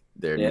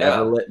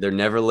 They're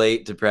never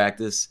late to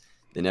practice.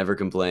 They never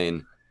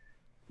complain.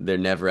 They're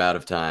never out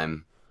of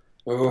time.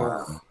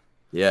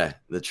 Yeah,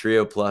 the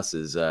Trio Plus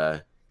is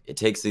it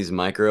takes these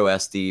micro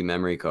SD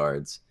memory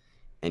cards,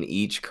 and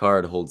each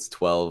card holds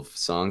 12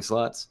 song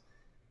slots.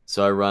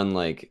 So I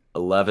run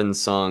 11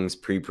 songs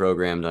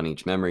pre-programmed on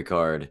each memory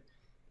card,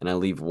 and I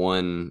leave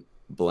one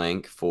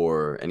blank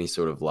for any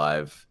sort of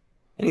live,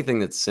 anything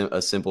that's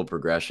a simple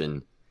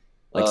progression.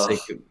 Say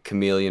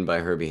Chameleon by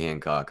Herbie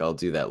Hancock, I'll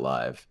do that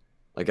live.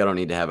 I don't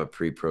need to have a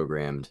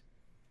pre-programmed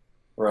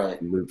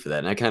loop for that.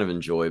 And I kind of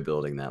enjoy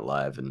building that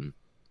live, and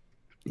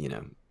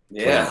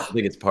I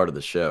think it's part of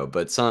the show.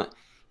 But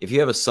if you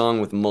have a song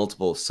with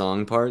multiple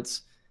song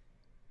parts,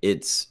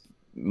 it's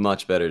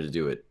much better to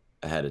do it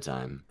ahead of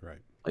time.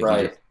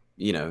 Right.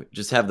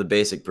 Just have the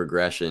basic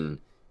progression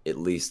at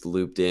least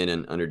looped in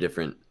and under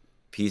different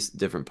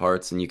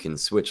parts, and you can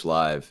switch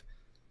live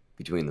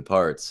between the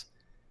parts.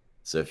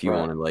 So if you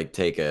want to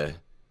take a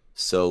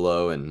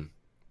solo and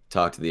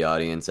talk to the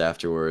audience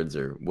afterwards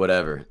or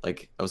whatever.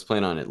 Like I was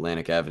playing on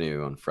Atlantic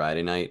Avenue on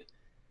Friday night,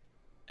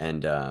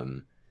 and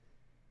I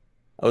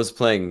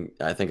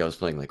think I was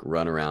playing like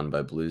Run Around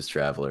by Blues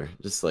Traveler,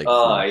 just like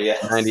Oh,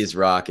 yes. 90s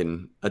rock.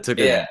 And I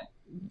took a Yeah.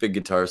 big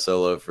guitar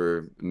solo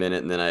for a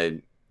minute, and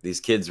then these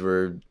kids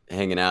were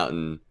hanging out,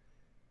 and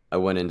I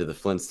went into the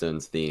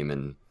Flintstones theme,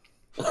 and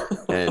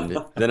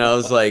then I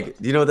was like,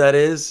 do you know what that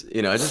is?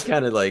 You know, I just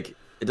kind of like,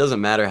 it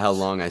doesn't matter how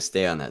long I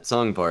stay on that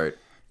song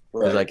part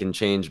because I Right. can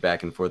change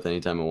back and forth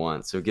anytime I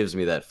want. So it gives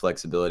me that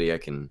flexibility. I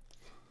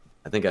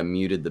think I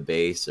muted the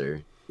bass,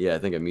 or yeah, I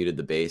think I muted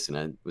the bass, and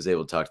I was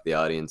able to talk to the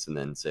audience and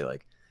then say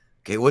like,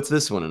 okay, what's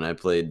this one? And I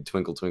played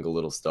Twinkle Twinkle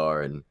Little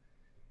Star, and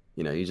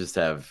you know, you just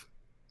have,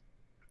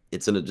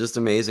 it's an just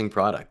amazing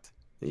product.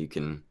 You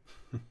can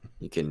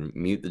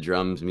mute the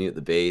drums, mute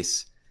the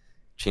bass,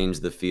 change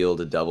the feel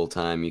to double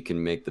time. You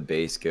can make the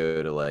bass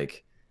go to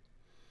like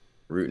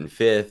root and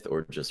fifth,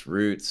 or just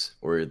roots,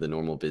 or the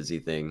normal busy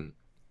thing,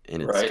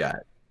 and Right.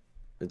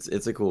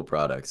 it's a cool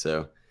product.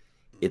 So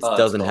it Oh, that's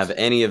doesn't have awesome.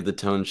 any of the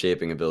tone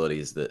shaping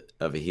abilities that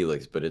of a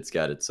Helix, but it's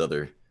got its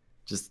other,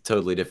 just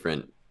totally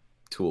different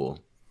tool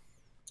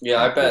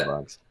Yeah, in the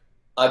toolbox.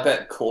 I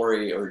bet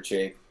Corey or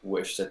Jake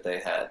wish that they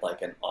had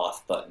like an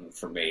off button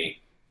for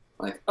me.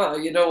 Like, oh,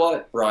 you know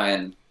what,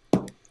 Ryan,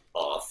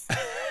 off.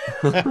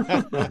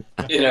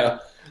 You know,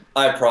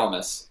 I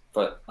promise.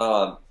 But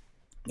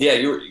yeah,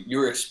 you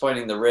were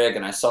explaining the rig,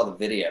 and I saw the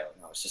video,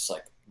 and I was just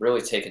like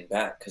really taken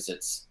back because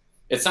it's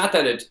not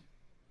that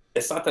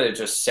it's not that it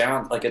just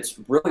sounds like it's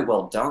really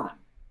well done,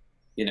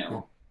 you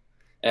know,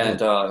 Yeah, and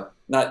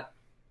not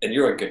and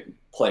you're a good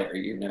player,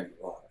 you know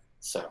you are.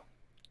 So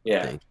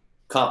yeah, thank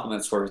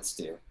compliments where it's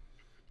due.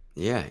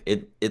 Yeah,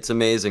 it's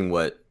amazing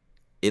what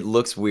it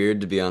looks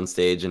weird to be on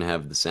stage and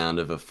have the sound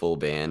of a full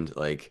band,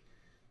 like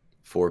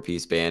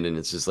four-piece band, and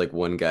it's just like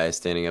one guy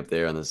standing up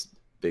there on this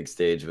big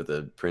stage with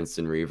a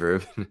Princeton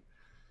reverb.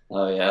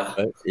 Oh yeah.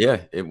 But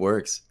yeah, it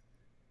works.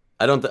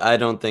 I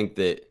don't think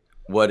that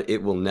what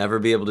it will never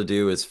be able to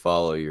do is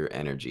follow your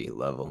energy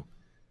level.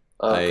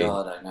 Oh I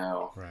God, I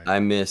know. Right. I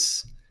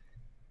miss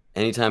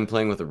anytime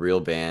playing with a real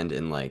band,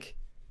 and like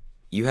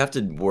you have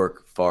to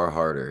work far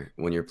harder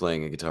when you're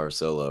playing a guitar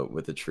solo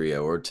with a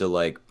trio, or to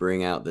like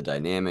bring out the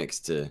dynamics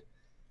to,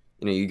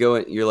 you know,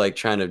 you're like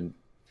trying to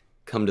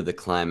come to the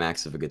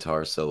climax of a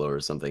guitar solo or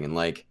something, and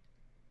like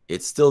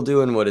it's still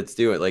doing what it's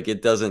doing. Like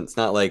it's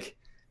not like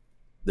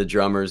the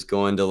drummer's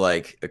going to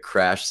like a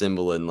crash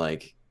cymbal and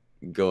like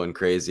going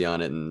crazy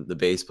on it, and the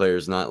bass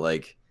player's not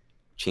like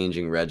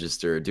changing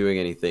register or doing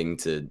anything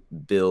to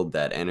build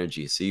that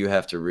energy. So you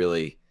have to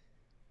really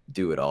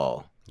do it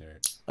all.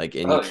 Right. Like,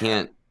 and you Oh yeah.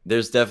 can't,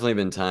 there's definitely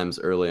been times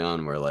early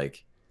on where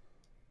like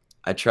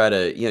I try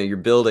to, you know, you're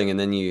building, and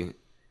then you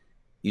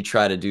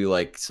try to do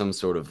like some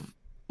sort of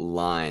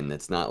line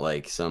that's not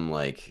like some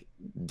like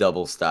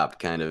double stopped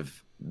kind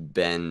of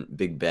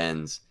big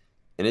bends,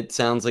 and it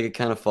sounds like it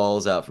kind of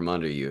falls out from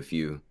under you if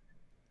you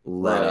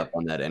let Right. up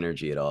on that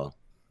energy at all.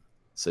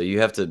 So you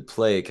have to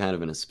play kind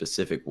of in a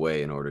specific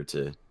way in order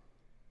to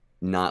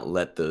not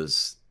let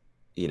those,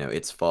 you know,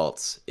 its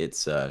faults,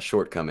 its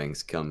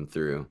shortcomings come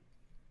through.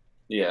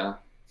 Yeah.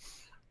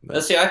 Now,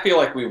 But see, I feel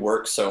like we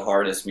work so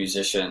hard as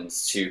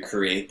musicians to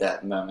create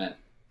that moment.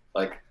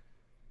 Like,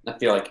 I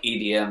feel like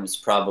EDM's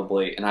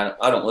probably, and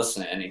I don't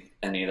listen to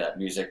any of that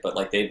music, but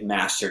like they've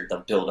mastered the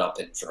build up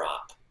and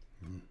drop.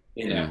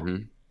 You know,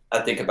 hmm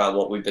I think about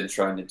what we've been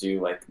trying to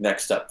do. Like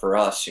next up for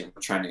us, you know,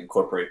 we're trying to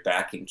incorporate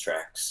backing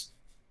tracks,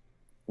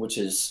 which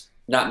is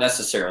not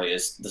necessarily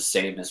as the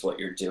same as what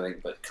you're doing,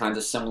 but kind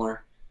of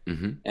similar.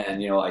 hmm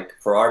And you know, like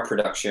for our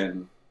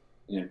production,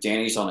 you know,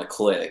 Danny's on a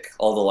click.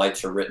 All the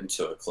lights are written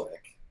to a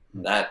click.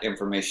 That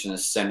information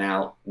is sent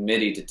out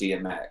MIDI to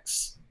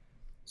DMX.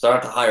 So I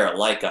don't have to hire a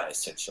light guy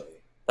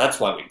essentially. That's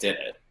why we did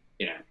it,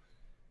 you know.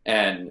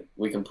 And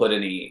we can put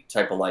any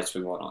type of lights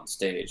we want on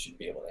stage and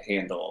be able to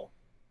handle,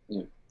 you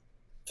know,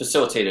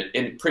 facilitate it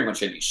in pretty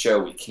much any show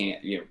we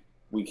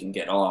can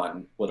get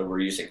on, whether we're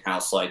using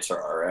house lights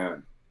or our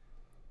own.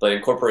 But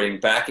incorporating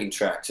backing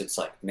tracks, it's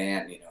like,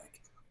 man, you know,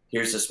 like,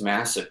 here's this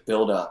massive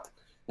buildup,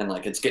 and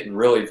like it's getting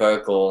really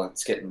vocal, and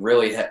it's getting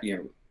really, you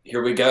know,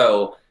 here we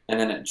go, and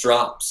then it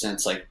drops, and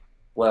it's like,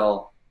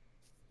 well,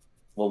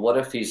 what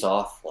if he's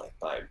off like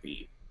by a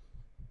beat?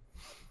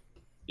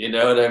 You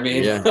know what I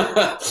mean? yeah,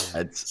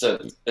 that's So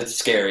it's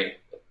scary.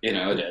 You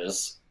know, it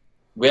is.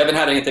 We haven't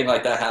had anything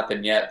like that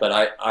happen yet,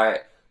 but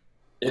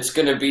it's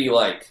going to be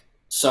like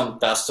some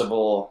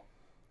festival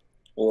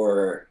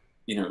or,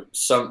 you know,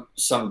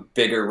 some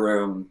bigger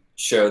room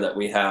show that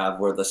we have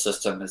where the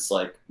system is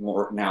like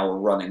more, now we're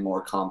running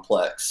more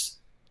complex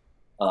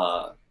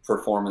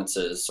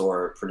performances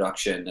or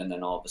production, and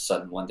then all of a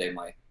sudden one day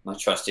my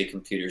trusty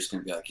computer is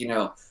going to be like, you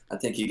know, I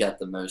think you got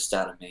the most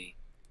out of me,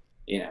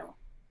 you know,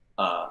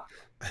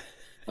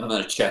 I'm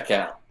going to check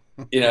out.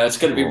 You know, it's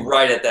going to be cool.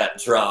 right at that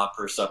drop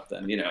or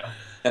something, you know.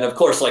 And of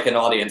course, like an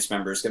audience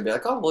member is going to be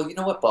like, oh, well, you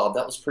know what, Bob,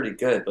 that was pretty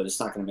good, but it's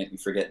not going to make me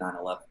forget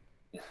 9/11.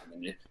 You know, and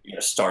then you're going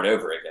to start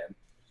over again.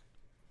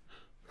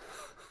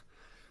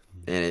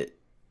 And it,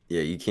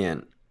 yeah, you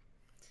can't.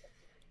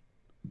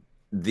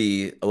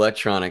 the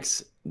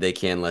electronics, they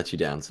can let you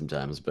down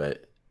sometimes,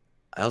 but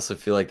I also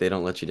feel like they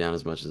don't let you down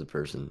as much as a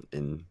person,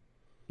 and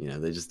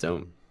they just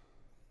don't.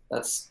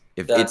 That's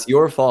If it's that.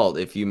 your fault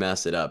if you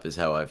mess it up, is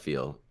how I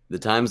feel. The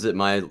times that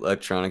my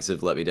electronics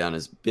have let me down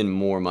has been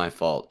more my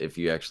fault if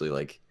you actually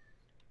like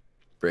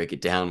break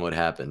it down what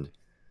happened.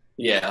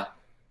 Yeah,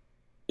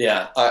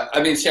 yeah.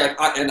 I mean, see,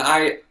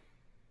 I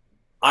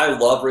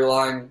love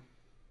relying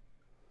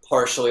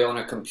partially on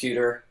a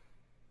computer.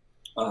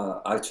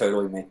 I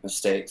totally make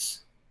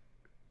mistakes.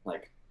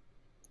 Like,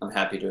 I'm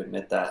happy to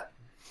admit that.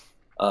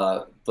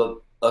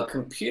 But a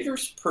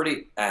computer's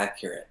pretty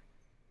accurate.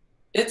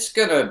 It's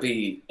gonna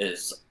be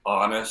as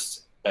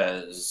honest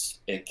as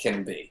it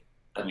can be.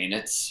 I mean,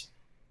 it's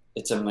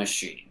a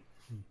machine.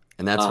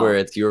 And that's where Um,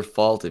 it's your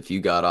fault if you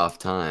got off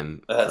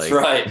time, that's like,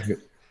 right.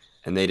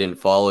 and they didn't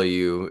follow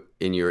you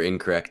in your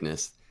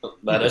incorrectness.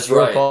 That It's is your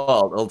right.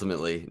 fault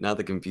ultimately, not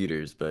the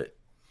computers, but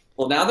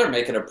Well, now they're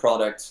making a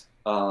product.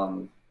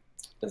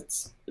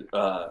 It's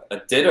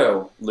a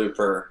Ditto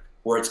looper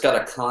where it's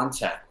got a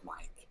contact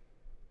mic.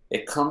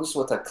 It comes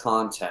with a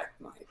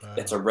contact mic.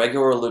 It's a Wow.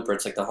 regular looper.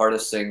 It's like the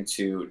hardest thing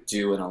to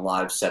do in a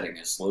live setting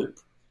is loop.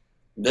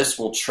 This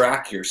will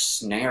track your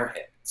snare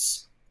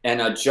hits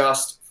and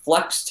adjust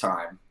flex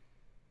time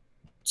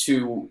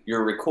to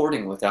your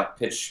recording without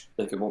pitch.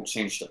 Like it won't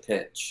change the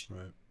pitch.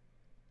 Right.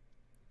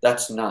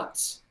 That's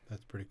nuts.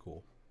 That's pretty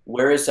cool.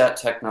 Where is that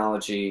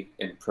technology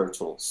in Pro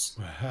Tools?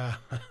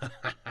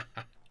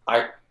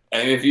 I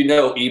and if you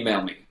know,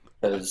 email me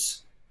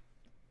because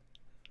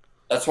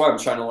that's why I'm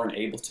trying to learn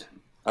Ableton.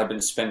 I've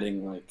been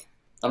spending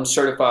I'm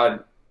certified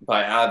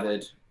by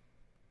Avid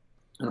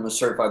and I'm a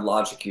certified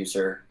Logic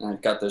user and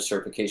I've got those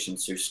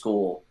certifications through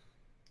school.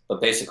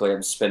 But basically,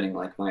 I'm spending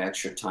like my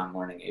extra time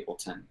learning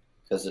Ableton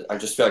because I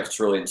just feel like it's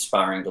really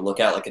inspiring to look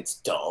at. Like it's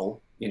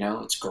dull,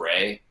 it's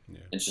gray. Yeah.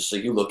 It's just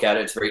like you look at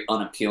it, it's very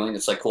unappealing.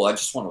 It's like, cool, I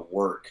just want to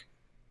work.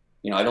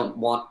 I don't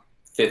want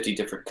 50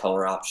 different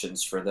color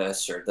options for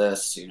this or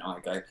this.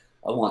 Like I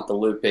want the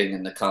looping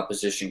and the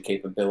composition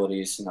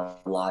capabilities and the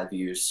live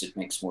use. It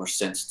makes more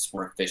sense. It's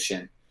more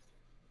efficient.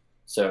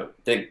 So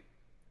they,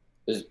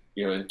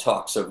 in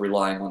talks of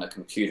relying on a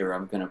computer,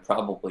 I'm going to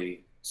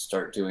probably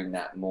start doing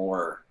that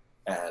more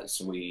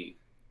as we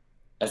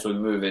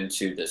move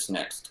into this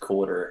next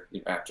quarter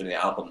after the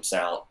album's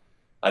out.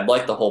 I'd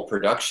like the whole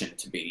production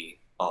to be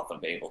off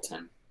of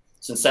Ableton,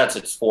 since that's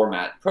its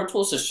format. Pro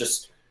Tools is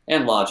just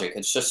and Logic.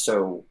 It's just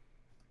so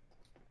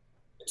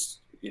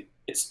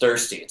it's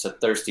thirsty. It's a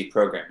thirsty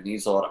program. It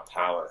needs a lot of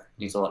power.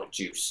 It needs a lot of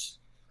juice.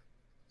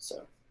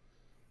 So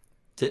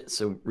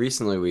so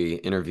recently we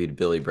interviewed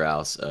Billy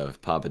Browse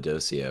of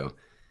Papadosio,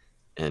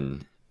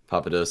 and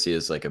Papadosio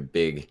is like a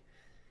big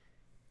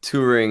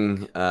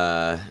touring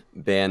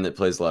band that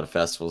plays a lot of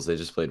festivals. They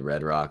just played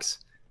Red Rocks.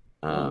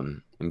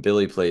 And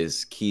Billy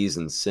plays keys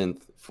and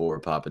synth for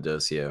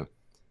Papadosio.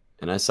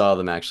 And I saw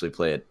them actually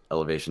play at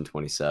Elevation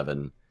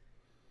 27.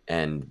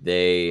 And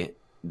they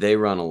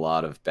run a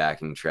lot of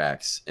backing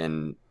tracks,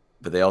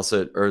 but they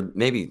also, or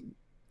maybe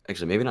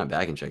not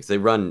backing tracks. They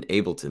run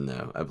Ableton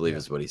though, I believe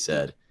is what he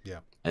said. Yeah.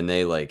 And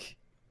they like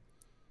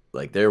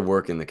they're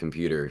working the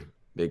computer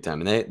big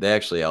time. And they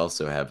actually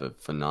also have a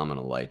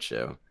phenomenal light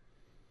show.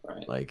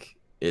 right. Like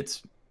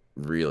it's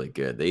really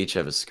good. They each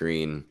have a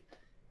screen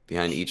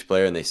behind each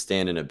player, and they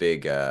stand in a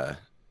big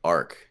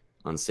arc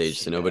on stage,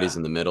 so nobody's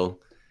in the middle,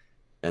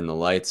 and the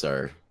lights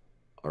are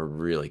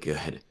really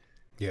good.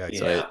 Yeah.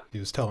 Yeah. He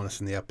was telling us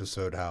in the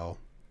episode how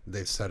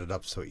they've set it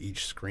up so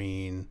each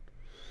screen,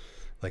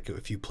 like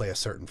if you play a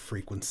certain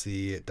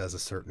frequency, it does a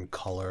certain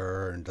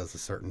color and does a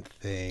certain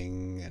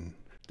thing, and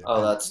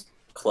Oh, that's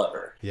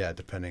clever. yeah,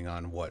 depending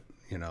on what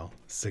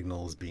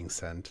signal is being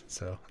sent.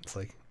 So it's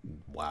like,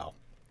 wow.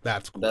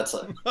 That's cool. That's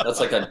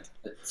like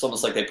it's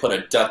almost like they put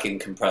a ducking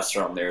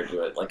compressor on there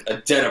to like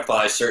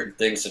identify certain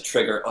things to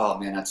trigger. Oh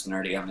man, that's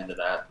nerdy. I'm into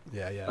that.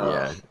 Yeah.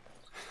 Yeah.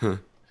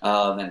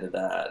 I'm into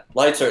that.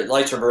 Lights are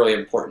really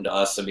important to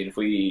us. I mean, if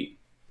we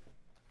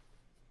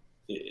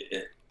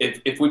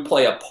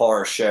play a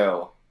par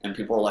show and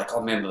people are like,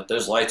 "Oh man, but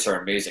those lights are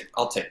amazing,"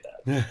 I'll take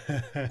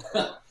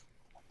that.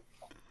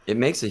 It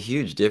makes a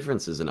huge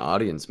difference as an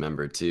audience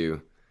member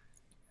too.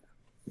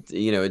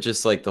 It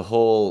just like the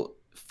whole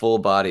full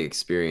body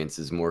experience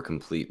is more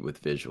complete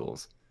with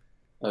visuals.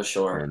 Oh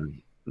sure.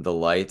 And the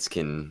lights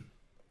can,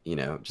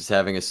 just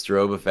having a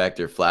strobe effect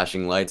or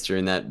flashing lights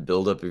during that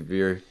buildup of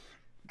your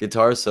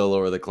guitar solo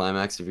or the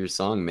climax of your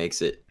song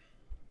makes it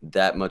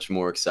that much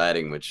more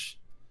exciting, which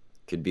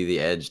could be the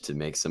edge to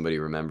make somebody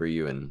remember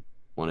you and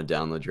want to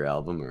download your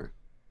album or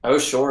Oh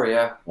sure,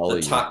 yeah. follow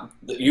The time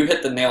you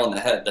hit the nail on the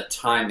head. The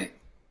timing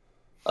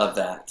of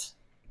that.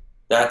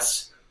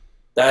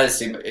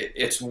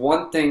 It's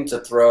one thing to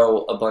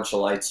throw a bunch of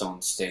lights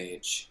on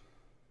stage,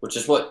 which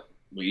is what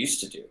we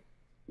used to do.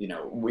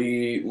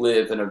 We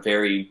live in a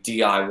very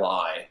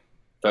DIY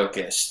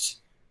focused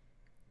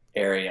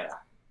area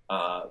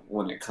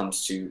when it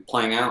comes to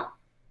playing out.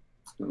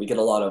 We get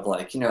a lot of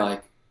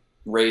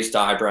raised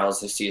eyebrows.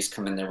 They see us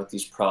come in there with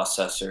these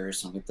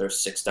processors, and there's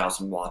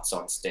 6,000 watts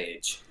on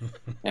stage,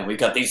 and we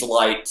got these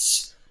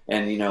lights,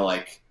 and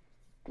like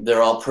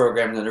they're all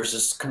programmed, and there's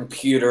this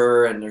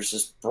computer, and there's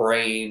this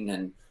brain,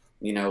 and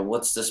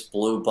what's this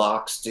blue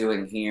box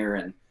doing here,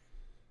 and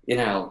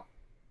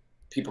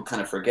people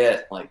kind of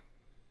forget, like,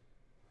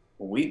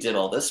 we did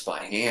all this by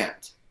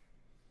hand.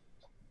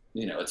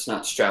 It's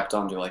not strapped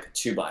onto like a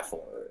 2x4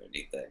 or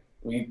anything.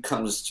 When it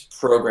comes to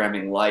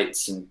programming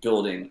lights and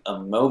building a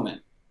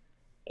moment,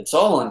 it's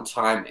all on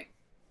timing.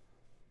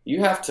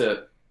 You have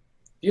to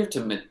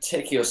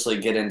meticulously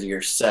get into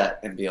your set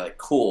and be like,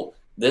 cool,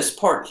 this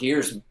part here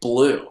is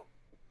blue.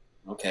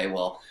 Okay,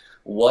 well,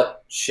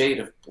 what shade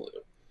of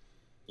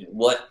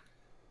blue?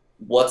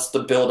 What's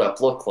the buildup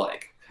look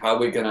like? How are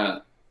we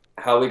gonna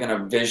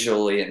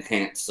visually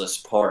enhance this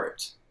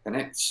part? And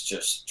it's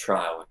just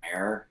trial and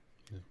error.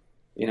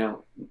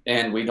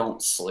 And we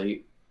don't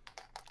sleep.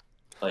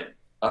 Like,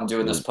 I'm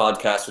doing this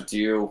podcast with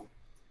you.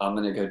 I'm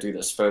going to go do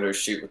this photo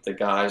shoot with the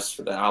guys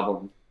for the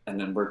album. And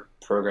then we're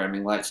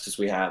programming lights because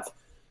we have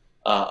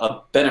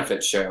a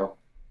benefit show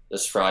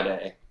this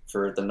Friday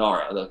for the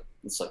NARA.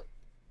 It's like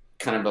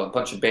kind of a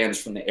bunch of bands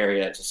from the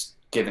area just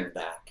giving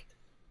back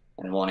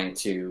and wanting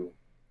to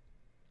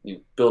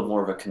build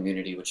more of a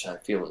community, which I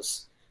feel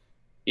is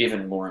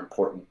even more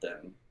important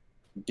than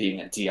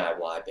being a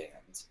DIY band.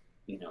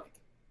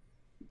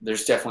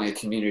 There's definitely a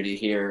community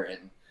here,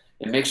 and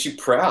it makes you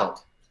proud.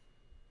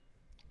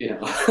 We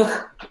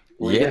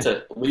get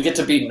to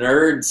be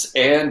nerds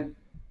and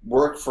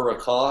work for a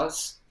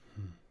cause.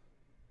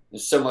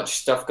 There's so much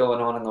stuff going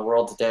on in the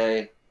world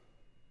today.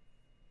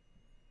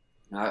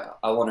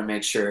 I want to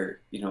make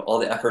sure all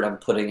the effort I'm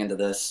putting into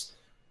this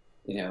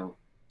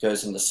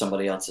goes into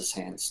somebody else's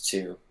hands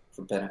too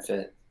for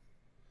benefit.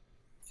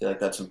 I feel like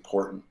that's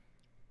important.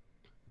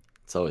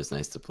 It's always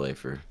nice to play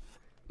for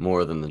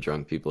more than the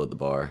drunk people at the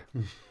bar.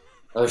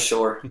 Oh,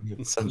 sure.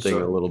 Something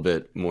a little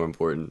bit more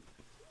important.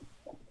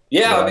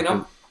 Yeah, I mean,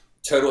 I'm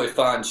totally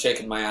fine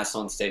shaking my ass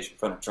on stage in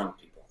front of drunk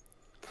people.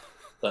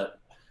 But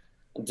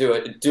do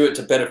it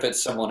to benefit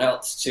someone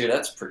else too.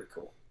 That's pretty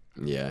cool.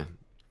 Yeah.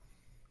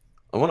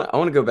 I want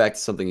to go back to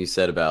something you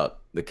said about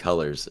the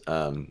colors.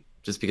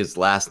 Just because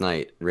last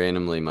night,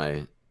 randomly,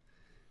 my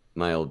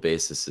old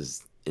bassist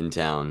is in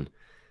town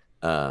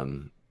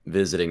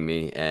visiting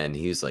me, and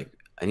he was like,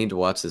 I need to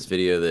watch this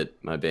video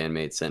that my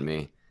bandmate sent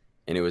me.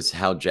 And it was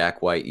how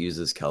Jack White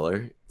uses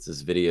color. It's this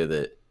video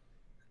that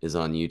is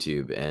on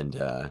YouTube, and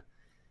it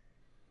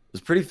was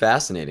pretty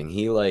fascinating.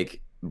 He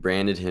like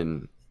branded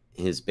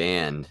his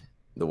band,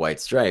 the White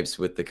Stripes,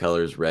 with the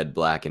colors red,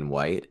 black, and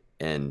white,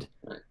 and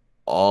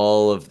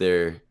all of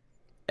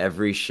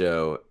every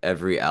show,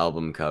 every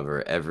album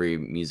cover, every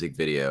music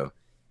video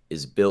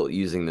is built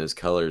using those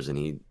colors.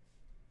 And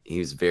he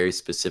was very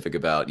specific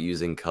about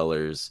using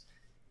colors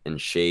and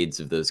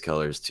shades of those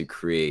colors to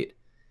create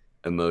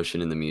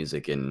emotion in the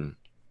music. And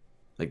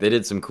like they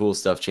did some cool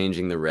stuff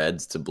changing the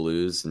reds to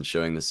blues and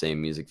showing the same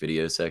music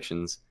video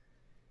sections,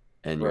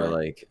 and you're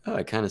like, oh,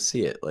 I kind of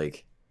see it.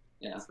 Like,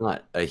 it's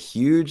not a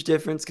huge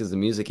difference because the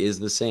music is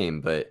the same,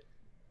 but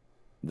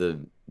the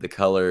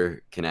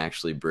color can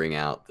actually bring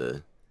out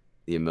the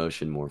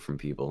emotion more from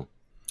people.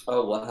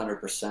 Oh,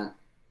 100%.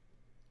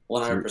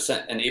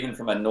 100%. And even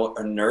from a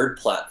nerd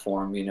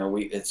platform,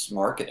 it's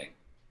marketing.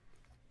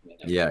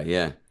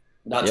 Yeah.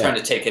 Not trying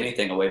to take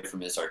anything away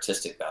from his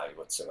artistic value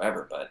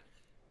whatsoever, but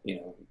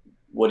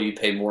what do you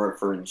pay more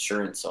for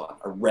insurance on?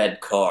 A red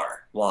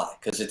car. Why?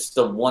 Because it's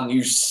the one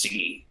you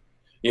see.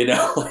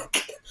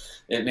 Like,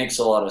 it makes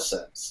a lot of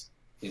sense.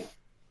 Yeah,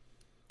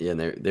 and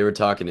they were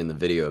talking in the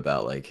video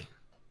about like,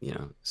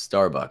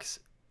 Starbucks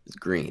is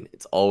green.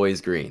 It's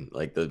always green.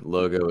 Like the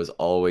logo is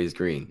always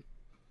green.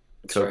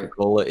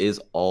 Coca-Cola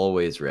is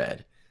always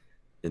red.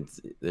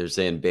 They're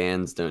saying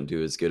bands don't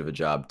do as good of a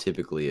job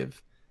typically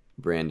of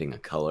branding a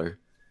color,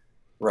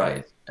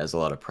 right, as a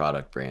lot of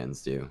product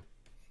brands do.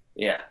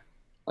 Yeah,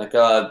 like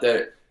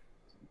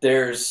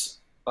there's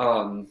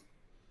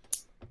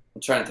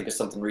I'm trying to think of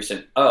something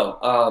recent.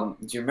 Do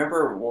you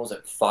remember, what was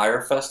it,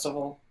 Fire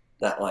Festival?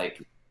 That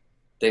like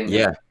thing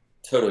that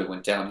totally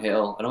went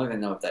downhill. I don't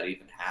even know if that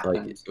even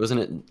happened. Like,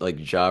 wasn't it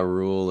like Ja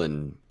Rule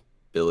and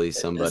Billy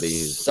somebody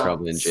who's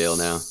probably in jail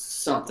now?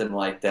 Something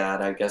like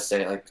that. I guess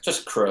they like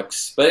just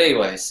crooks. But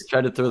anyways, they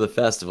tried to throw the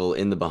festival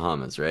in the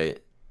Bahamas, right?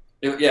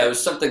 It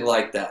was something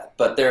like that.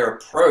 But their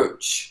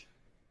approach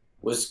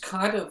was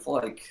kind of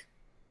like,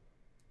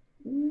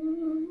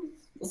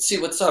 let's see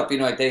what's up.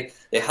 Like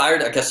they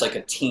hired, I guess, like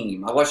a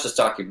team. I watched this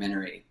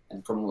documentary,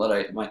 and from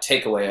what my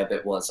takeaway of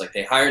it was, like,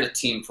 they hired a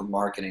team for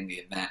marketing the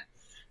event,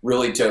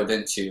 really dove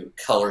into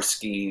color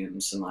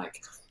schemes and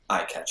like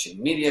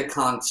eye-catching media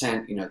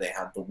content. They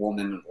had the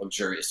woman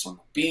luxurious on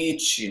the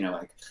beach,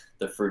 like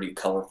the fruity,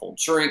 colorful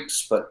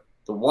drinks. But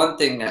the one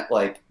thing that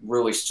like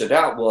really stood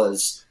out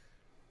was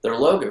their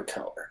logo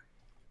color.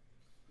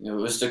 It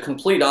was the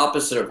complete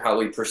opposite of how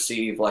we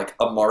perceive like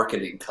a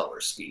marketing color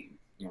scheme.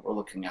 We're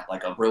looking at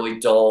like a really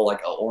dull,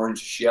 like an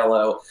orange,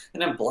 yellow,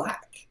 and then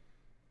black.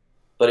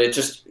 But it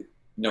just,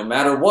 no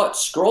matter what,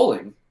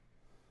 scrolling,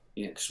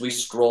 you know, because we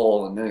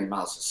scroll a million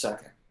miles a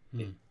second.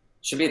 It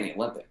should be in the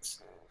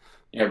Olympics,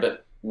 you know,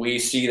 but we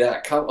see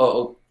that come,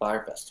 oh,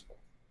 Fire Festival,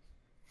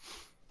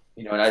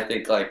 you know, and I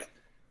think like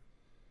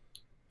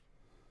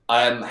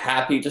I'm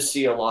happy to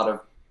see a lot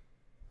of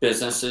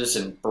businesses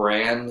and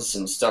brands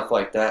and stuff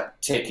like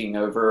that taking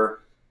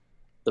over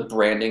the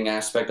branding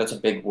aspect. That's a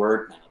big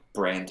word now,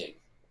 branding.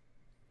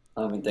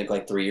 I mean, think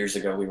like 3 years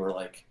ago we were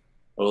like,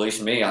 well, at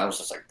least me, I was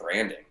just like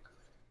branding.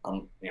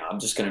 I'm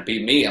just going to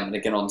be me. I'm going to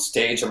get on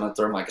stage. I'm going to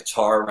throw my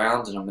guitar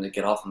around, and I'm going to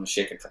get off. I'm going to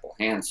shake a couple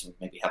hands and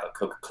maybe have a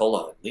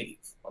Coca-Cola and leave.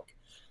 Like,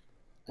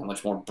 how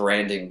much more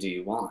branding do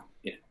you want?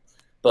 You know,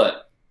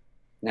 but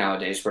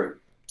nowadays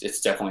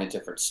it's definitely a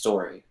different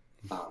story.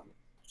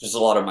 Just a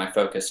lot of my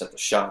focus at the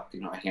shop.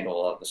 You know, I handle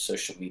a lot of the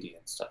social media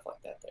and stuff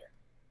like that there.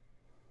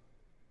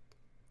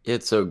 Yeah,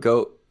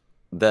 so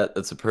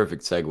that's a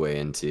perfect segue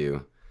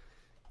into,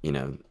 you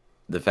know,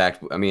 the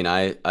fact, I mean,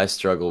 I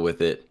struggle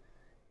with it.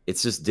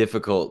 It's just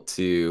difficult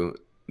to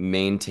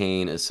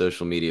maintain a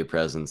social media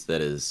presence that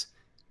is,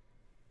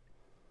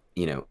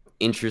 you know,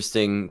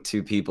 interesting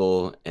to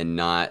people and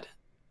not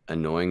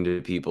annoying to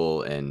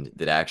people, and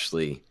that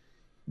actually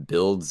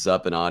builds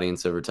up an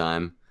audience over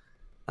time.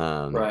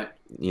 Right.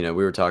 You know,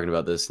 we were talking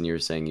about this, and you were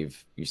saying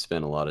you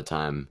spent a lot of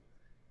time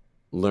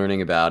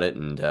learning about it,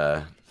 and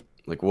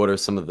like, what are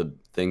some of the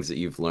things that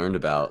you've learned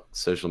about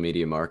social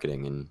media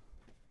marketing and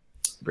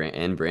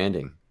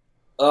branding?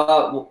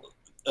 Well,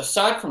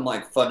 aside from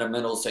like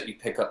fundamentals that you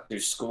pick up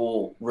through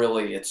school,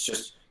 really, it's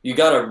just you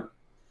got to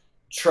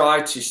try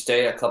to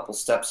stay a couple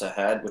steps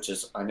ahead, which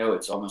is, I know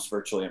it's almost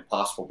virtually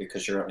impossible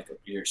because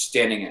you're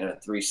standing at a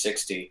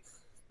 360.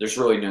 There's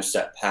really no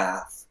set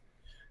path.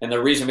 And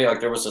the reason being, like,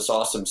 there was this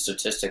awesome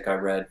statistic I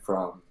read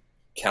from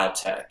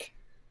Caltech,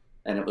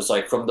 and it was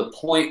like, from the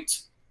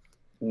point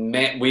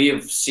we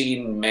have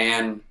seen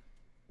man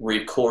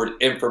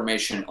record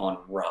information on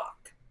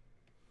rock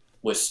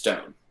with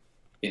stone,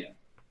 you know,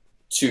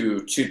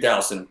 to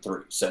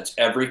 2003. So it's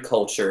every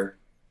culture,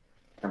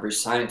 every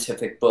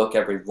scientific book,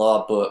 every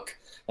law book,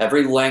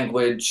 every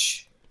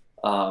language,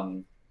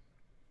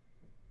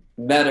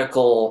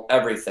 medical,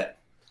 everything.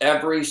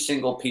 Every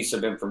single piece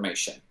of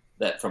information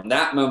that from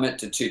that moment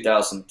to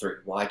 2003.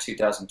 Why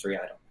 2003? I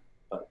don't know.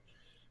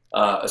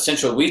 But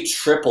essentially, we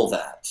triple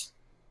that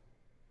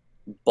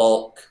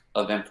bulk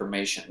of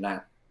information,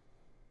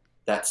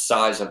 that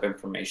size of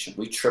information.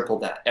 We triple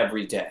that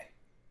every day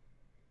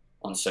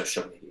on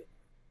social media.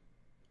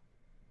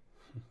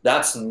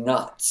 That's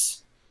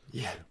nuts.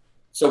 Yeah.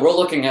 So we're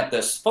looking at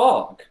this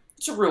fog.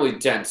 It's a really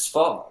dense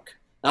fog.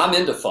 Now, I'm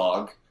into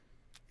fog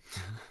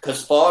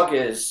because fog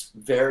is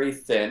very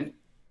thin.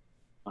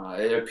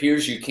 It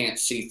appears you can't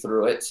see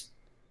through it,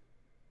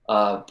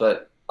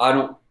 but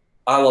I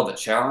love a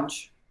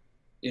challenge.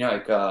 You know,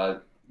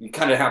 like you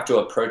kind of have to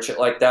approach it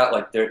like that.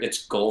 Like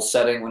it's goal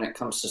setting when it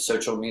comes to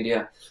social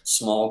media.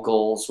 Small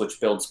goals, which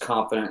builds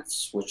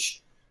confidence,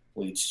 which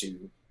leads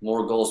to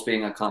more goals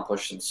being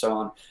accomplished, and so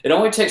on. It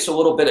only takes a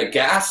little bit of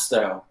gas,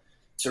 though,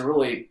 to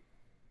really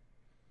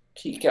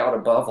peak out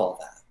above all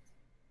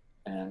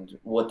that. And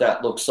what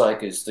that looks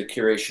like is the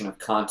curation of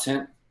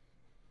content,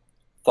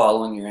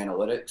 following your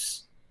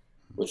analytics,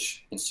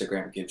 which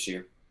Instagram gives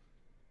you,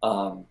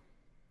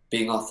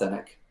 being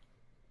authentic,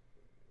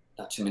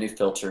 not too many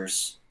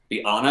filters,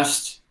 be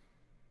honest.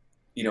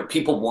 You know,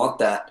 people want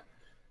that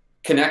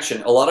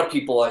connection. A lot of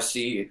people I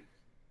see,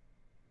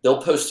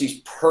 they'll post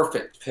these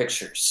perfect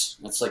pictures.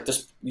 It's like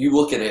this, you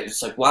look at it,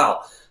 it's like,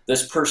 wow,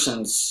 this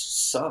person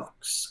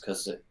sucks,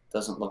 because it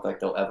doesn't look like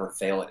they'll ever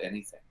fail at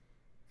anything.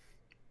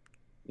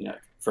 You know,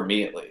 for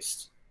me at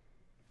least.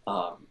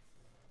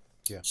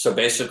 Yeah. So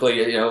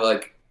basically, you know,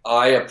 like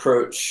I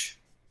approach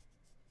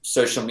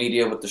social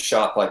media with the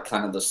shop like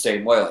kind of the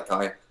same way. Like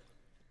I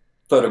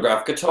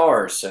photograph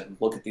guitars and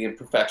look at the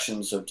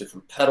imperfections of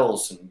different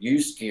pedals and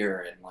used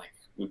gear, and like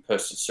we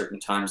post at certain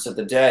times of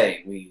the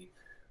day. We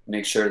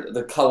make sure that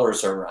the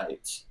colors are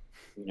right.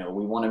 You know,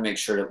 we want to make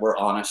sure that we're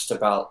honest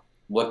about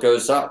what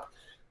goes up.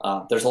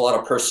 There's a lot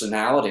of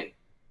personality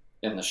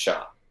in the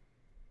shop.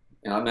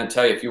 And I'm going to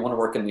tell you, if you want to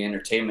work in the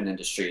entertainment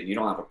industry and you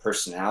don't have a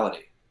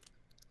personality,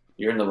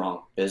 you're in the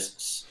wrong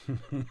business.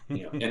 You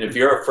know, and if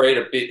you're afraid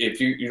of,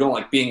 if you don't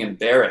like being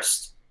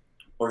embarrassed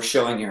or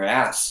showing your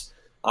ass,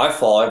 I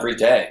fall every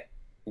day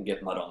and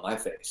get mud on my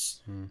face.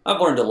 I've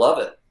learned to love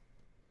it,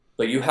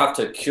 but you have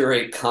to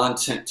curate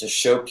content to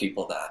show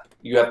people that.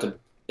 You have to.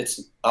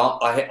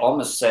 I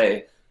almost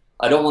say,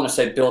 I don't want to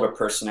say build a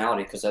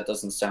personality because that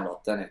doesn't sound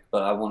authentic,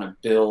 but I want to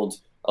build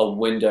a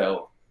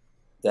window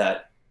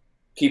that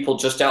people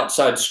just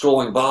outside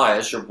scrolling by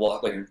as you're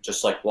walking,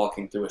 just like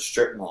walking through a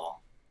strip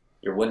mall,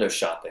 you're window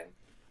shopping. And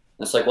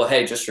it's like, well,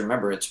 hey, just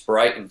remember, it's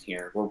bright in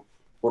here.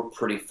 We're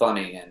pretty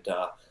funny, and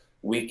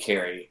we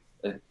carry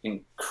an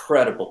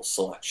incredible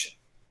selection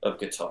of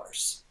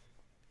guitars.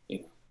 You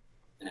know,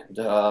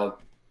 and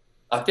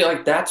I feel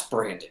like that's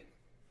branding.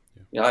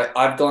 Yeah. You know,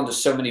 I've gone to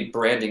so many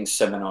branding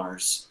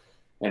seminars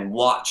and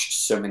watched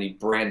so many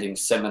branding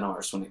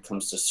seminars when it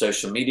comes to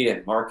social media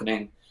and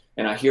marketing.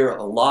 And I hear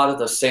a lot of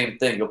the same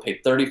thing. You'll pay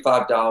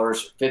 $35 or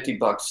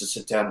 $50 to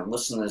sit down and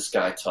listen to this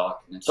guy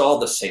talk. And it's all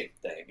the same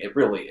thing. It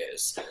really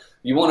is.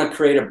 You want to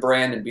create a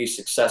brand and be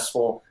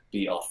successful,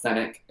 be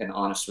authentic and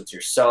honest with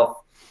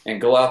yourself,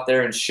 and go out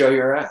there and show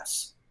your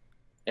ass.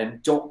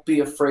 And don't be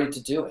afraid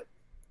to do it.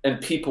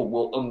 And people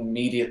will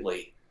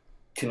immediately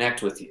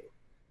connect with you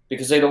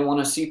because they don't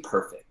want to see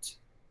perfect.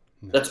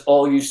 No. That's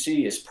all you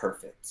see is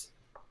perfect.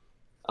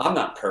 I'm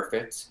not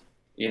perfect.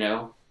 You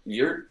know,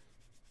 you're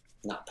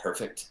not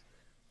perfect.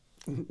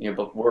 You know,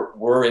 but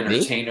we're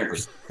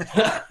entertainers.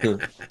 I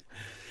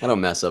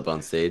don't mess up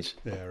on stage.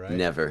 Yeah, right.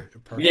 Never.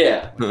 Perfect.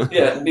 Yeah,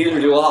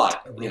 neither do I.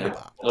 You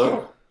know?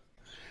 Ugh.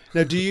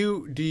 Now, do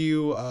you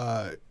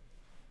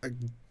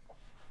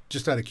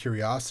just out of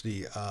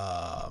curiosity,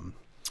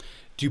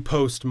 do you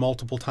post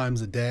multiple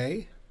times a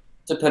day?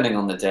 Depending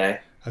on the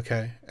day.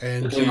 Okay,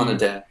 and Depending on the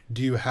day.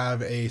 Do you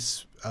have a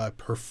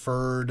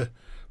preferred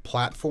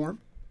platform?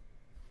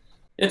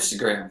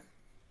 Instagram.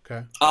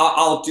 Okay.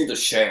 I'll do the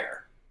share.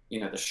 You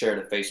know, the share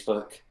to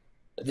Facebook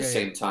at the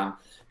same time,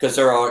 because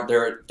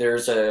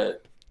there's a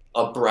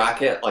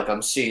bracket. Like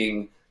I'm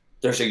seeing,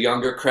 there's a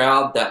younger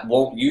crowd that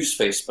won't use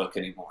Facebook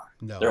anymore.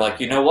 No. They're like,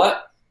 you know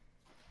what?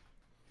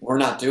 We're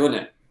not doing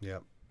it.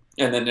 Yep.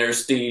 And then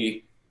there's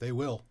the. They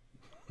will.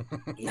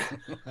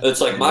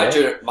 It's like my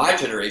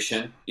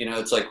generation. You know,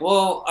 it's like,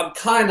 well, I'm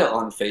kind of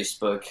on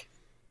Facebook,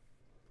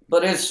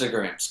 but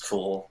Instagram's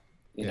cool.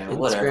 You know,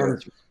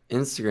 whatever.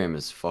 Instagram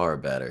is far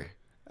better.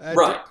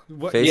 Right.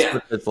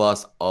 Facebook has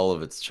lost all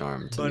of its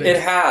charm to me.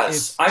 It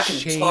has. I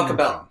can talk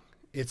about.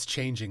 It's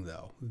changing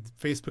though.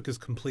 Facebook is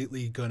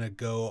completely going to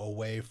go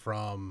away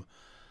from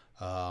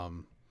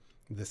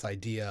this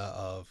idea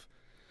of,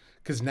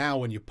 because now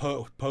when you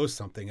post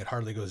something, it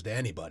hardly goes to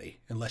anybody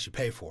unless you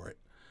pay for it.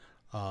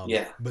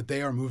 But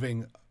they are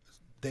moving.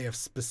 They have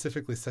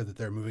specifically said that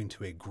they're moving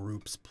to a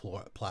groups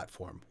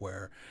platform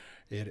where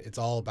it's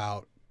all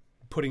about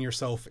putting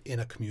yourself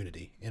in a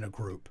community, in a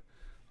group.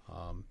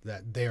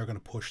 That they are going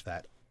to push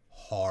that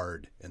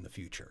hard in the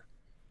future.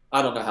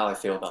 I don't know how I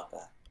feel about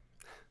that.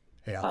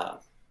 Yeah.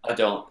 I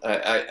don't.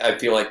 I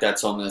feel like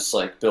that's almost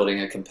like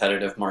building a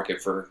competitive market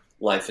for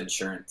life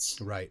insurance.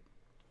 Right.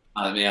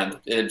 I mean,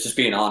 just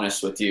being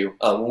honest with you,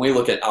 when we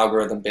look at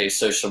algorithm-based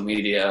social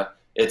media,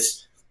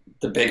 it's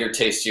the bigger,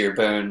 tastier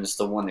bone is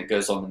the one that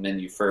goes on the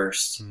menu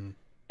first. Mm.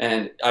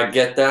 And I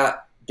get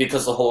that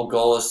because the whole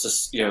goal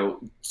is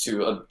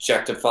to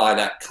objectify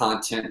that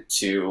content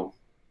to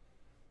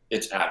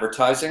its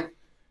advertising.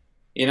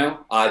 You know,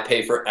 I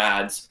pay for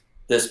ads.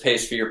 This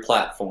pays for your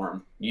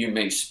platform. You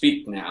may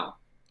speak now.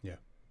 Yeah.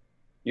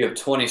 You have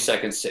 20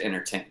 seconds to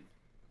entertain.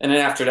 And then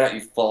after that,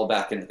 you fall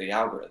back into the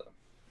algorithm.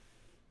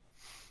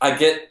 I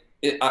get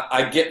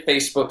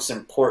Facebook's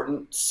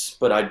importance,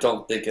 but I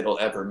don't think it'll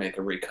ever make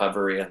a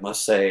recovery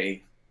unless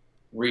they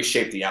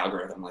reshape the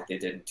algorithm like they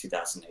did in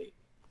 2008.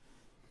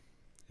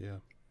 Yeah.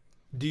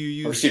 Do you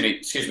use...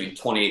 Excuse me,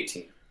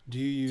 2018. Do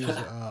you use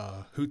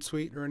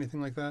Hootsuite or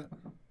anything like that?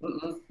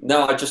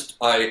 No,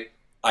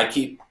 I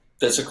keep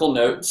physical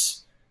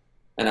notes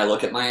and I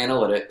look at my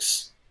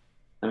analytics.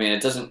 I mean,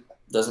 it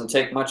doesn't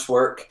take much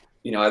work.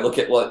 You know, I look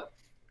at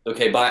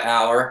by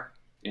hour,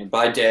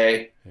 by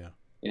day. Yeah.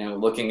 You know,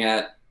 looking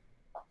at,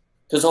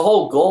 because the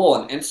whole goal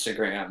on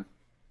Instagram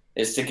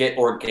is to get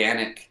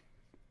organic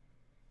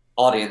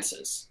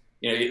audiences.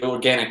 You know,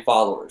 organic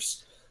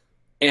followers,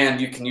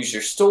 and you can use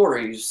your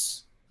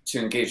stories to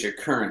engage your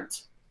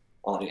current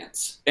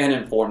audience and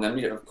inform them.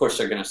 You know, of course,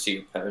 they're going to see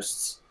your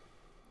posts,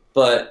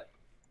 but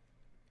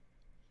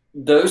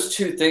those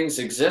two things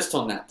exist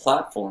on that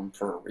platform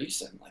for a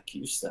reason. Like,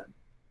 use them.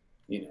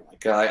 You know,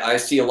 like I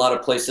see a lot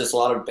of places, a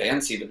lot of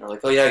bands even are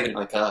like, oh yeah, you know,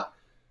 like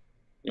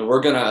you know,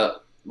 we're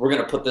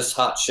gonna put this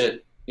hot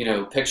shit, you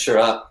know, picture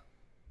up.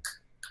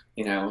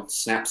 You know,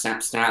 snap,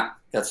 snap, snap.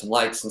 Got some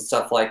likes and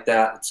stuff like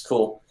that. It's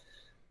cool,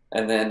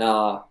 and then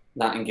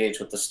not engage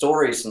with the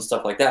stories and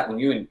stuff like that. When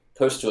you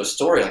post to a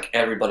story, like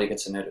everybody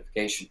gets a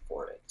notification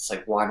for it. It's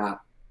like, why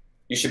not?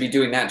 You should be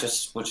doing that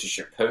just as much as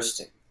you're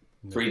posting.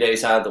 3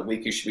 days out of the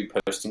week, you should be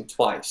posting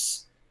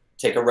twice.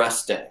 Take a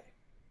rest day.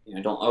 You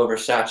know, don't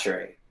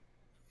oversaturate.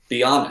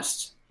 Be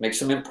honest. Make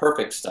some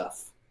imperfect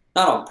stuff.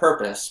 Not on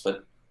purpose,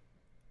 but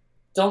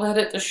don't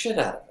edit the shit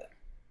out of it.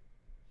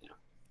 You know?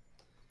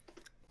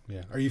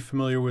 Yeah. Are you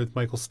familiar with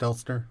Michael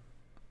Stelzner?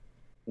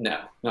 No,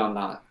 I'm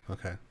not.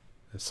 Okay.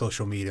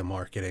 Social media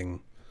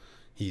marketing.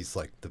 He's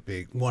like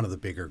one of the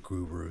bigger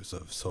gurus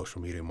of social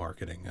media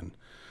marketing, and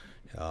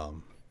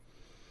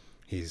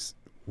he's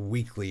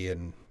weekly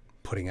and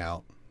putting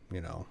out, you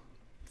know,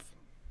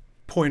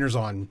 pointers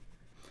on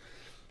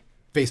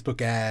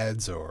Facebook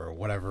ads or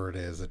whatever it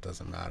is. It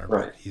doesn't matter.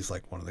 Right. But he's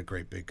like one of the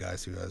great big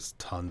guys who has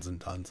tons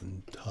and tons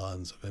and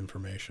tons of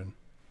information.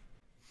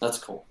 That's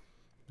cool.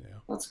 Yeah.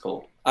 That's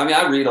cool. I mean,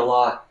 I read a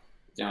lot.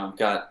 You know, I've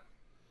got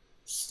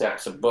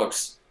stacks of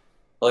books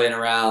laying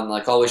around,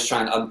 like always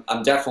trying.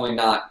 I'm definitely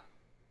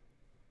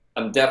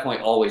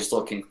always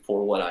looking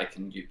for what I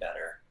can do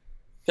better.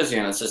 Because,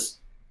 you know, it's just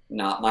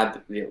not my,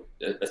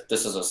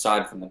 this is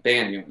aside from the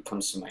band, when it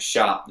comes to my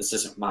shop, this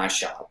isn't my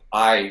shop.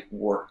 I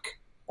work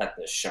at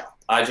this shop.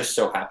 I just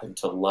so happen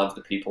to love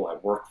the people I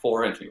work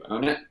for and who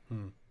own it.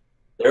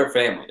 They're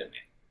family to me.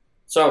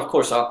 So of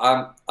course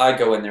I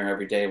go in there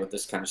every day with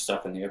this kind of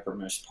stuff in the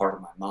uppermost part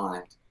of my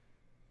mind.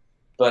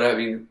 But I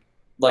mean,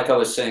 like I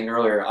was saying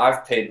earlier,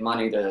 I've paid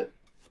money to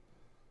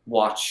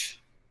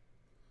watch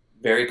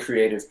very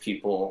creative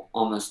people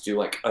almost do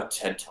like a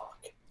TED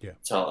Talk. Yeah.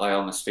 So I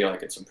almost feel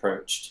like it's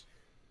approached.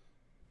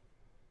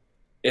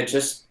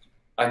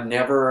 I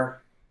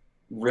never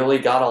really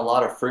got a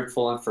lot of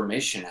fruitful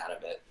information out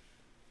of it.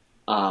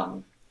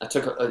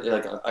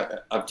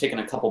 I've taken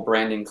a couple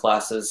branding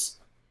classes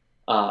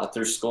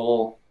through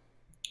school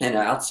and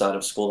outside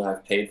of school that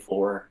I've paid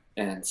for,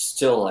 and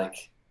still,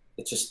 like,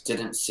 it just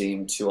didn't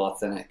seem too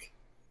authentic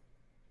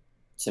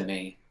to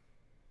me.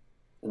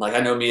 And like, I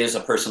know me as a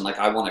person, like,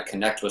 I want to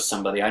connect with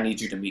somebody. I need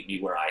you to meet me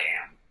where I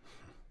am.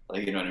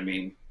 Like, you know what I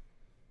mean?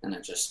 And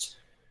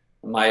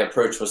my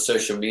approach with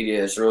social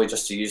media is really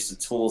just to use the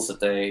tools that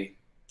they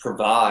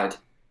provide,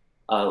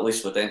 at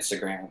least with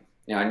Instagram.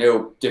 You know, I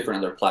know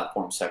different other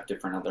platforms have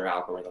different other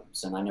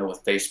algorithms. And I know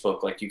with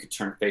Facebook, like, you could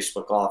turn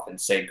Facebook off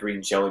and say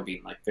green jelly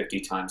bean like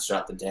 50 times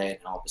throughout the day.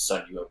 And all of a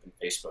sudden you open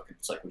Facebook and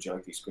it's like, would you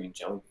like these green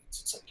jelly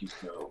beans? It's like,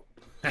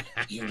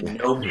 you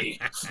know me.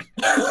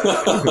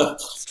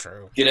 It's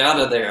true. Get out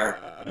of there.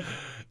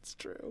 It's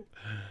true.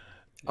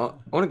 I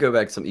want to go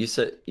back to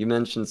something you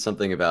mentioned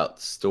something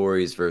about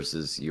stories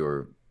versus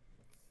your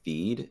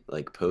feed,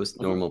 like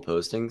normal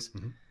postings.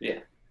 Yeah.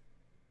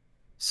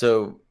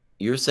 So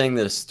you're saying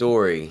that a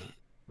story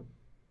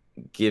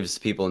gives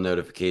people a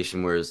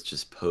notification, whereas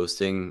just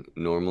posting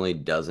normally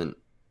doesn't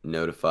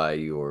notify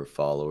your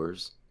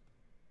followers?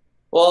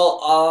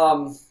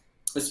 Well,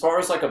 as far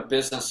as like a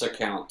business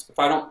account, if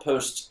I don't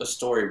post a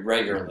story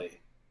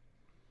regularly,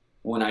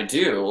 when I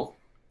do,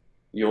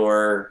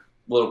 your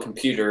little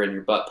computer in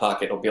your butt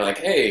pocket will be like,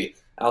 hey,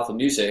 Alpha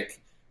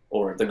Music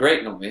or The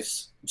Great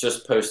Noise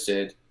just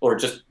posted, or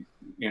just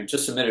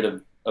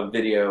submitted a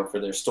video for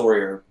their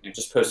story, or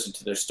just posted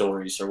to their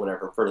stories or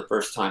whatever for the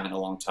first time in a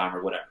long time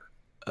or whatever.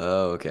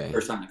 Oh, okay.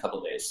 First time in a couple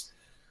of days.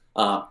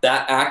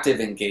 That active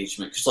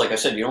engagement, because like I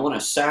said, you don't want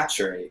to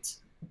saturate.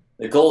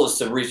 The goal is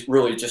to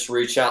really just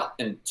reach out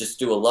and just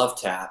do a love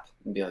tap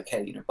and be like,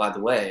 hey, by the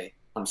way,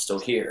 I'm still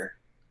here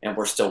and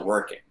we're still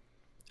working.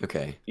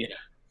 Okay.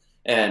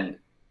 And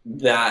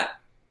that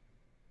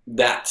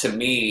to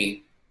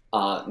me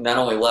not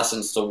only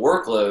lessens the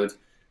workload,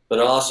 but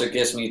it also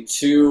gives me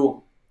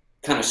two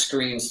kind of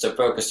screens to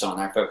focus on.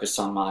 I focus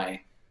on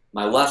my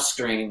left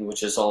screen,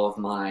 which is all of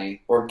my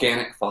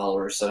organic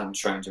followers that I'm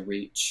trying to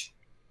reach.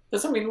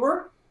 Because I mean,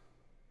 we're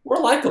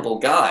likable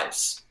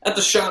guys at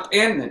the shop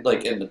and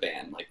like in the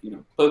band, like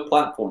both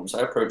platforms.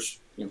 I approach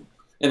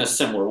in a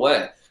similar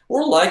way.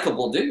 We're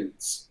likable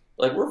dudes.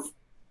 Like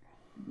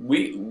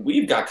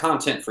we've got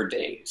content for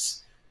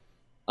days.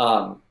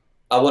 I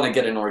want to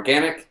get an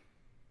organic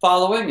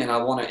following, and I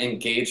want to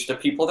engage the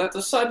people that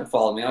decide to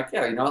follow me. Like,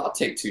 yeah, I'll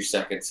take 2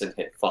 seconds and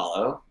hit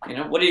follow.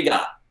 What do you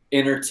got?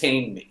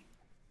 Entertain me.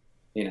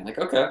 Like,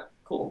 okay,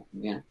 cool.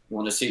 Yeah, you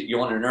want to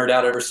nerd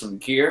out over some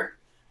gear?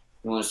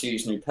 You want to see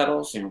these new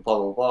pedals? Blah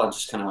blah blah.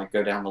 Just kind of like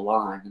go down the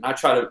line, and I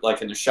try to,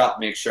 like in the shop,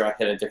 make sure I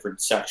hit a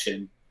different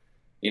section.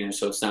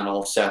 So it's not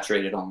all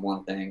saturated on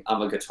one thing.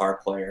 I'm a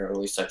guitar player, or at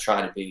least I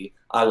try to be.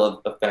 I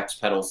love effects,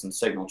 pedals, and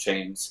signal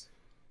chains.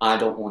 I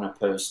don't want to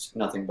post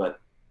nothing but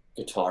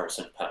guitars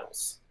and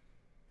pedals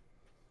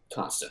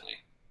constantly.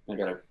 I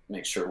got to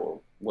make sure we're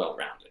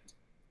well-rounded.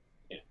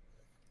 Yeah.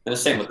 And the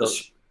same with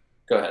this.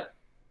 Go ahead.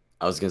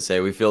 I was gonna say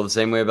we feel the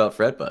same way about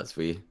Fret Buzz.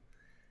 We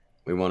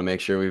want to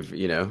make sure we've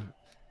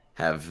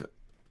have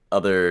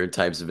other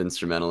types of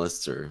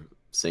instrumentalists or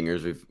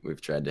singers.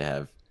 We've tried to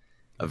have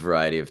a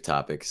variety of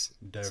topics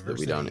so that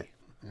we don't.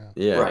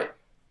 Yeah. Right.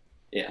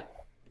 Yeah.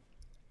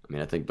 I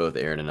mean, I think both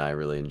Aaron and I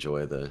really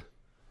enjoy the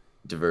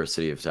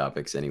diversity of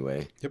topics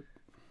anyway. Yep.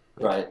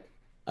 Right.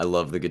 I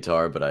love the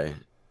guitar, but I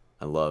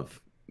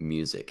love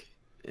music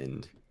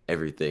and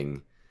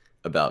everything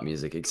about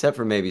music, except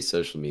for maybe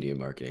social media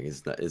marketing.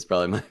 It's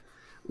probably my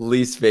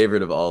least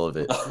favorite of all of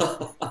it.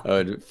 I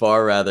would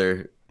far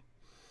rather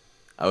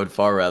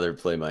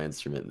play my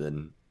instrument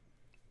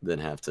than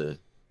have to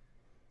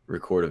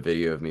record a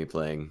video of me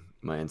playing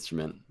my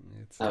instrument.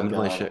 Come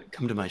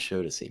to my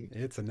show to see me.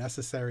 It's a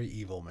necessary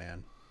evil,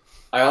 man.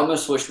 I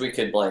almost wish we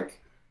could like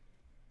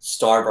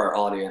starve our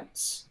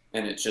audience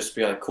and it just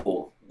be like,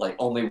 cool, like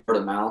only word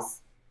of mouth.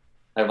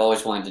 I've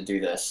always wanted to do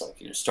this,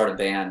 like, start a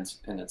band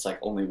and it's like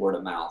only word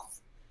of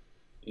mouth,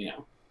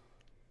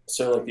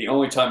 So like the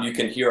only time you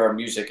can hear our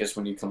music is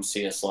when you come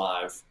see us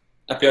live.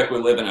 I feel like we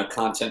live in a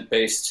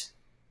content-based,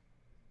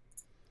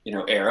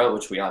 era,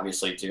 which we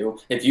obviously do.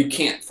 If you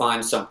can't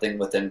find something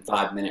within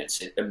 5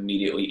 minutes, it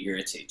immediately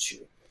irritates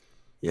you.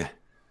 Yeah.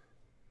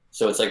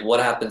 So it's like, what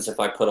happens if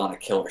I put on a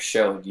killer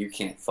show and you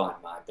can't find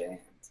my band?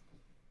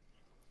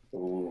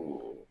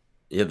 Ooh.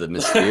 Yeah, the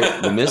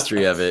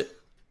mystery of it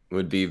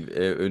would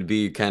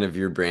be kind of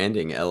your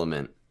branding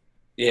element.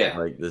 Yeah.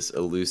 Like this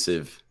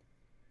elusive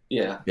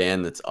Yeah.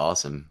 band that's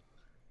awesome.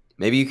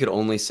 Maybe you could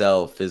only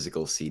sell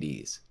physical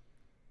CDs.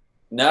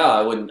 No,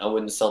 I wouldn't. I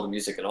wouldn't sell the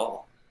music at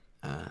all.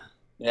 Uh,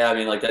 Yeah, I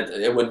mean, like that.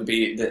 It wouldn't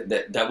be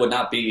that would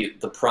not be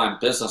the prime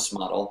business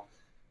model.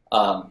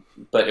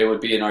 But it would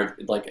be an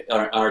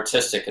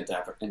artistic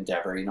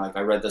endeavor. You know, like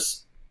I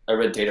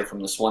read data from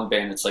this one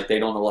band. It's like they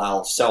don't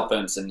allow cell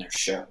phones in their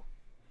show.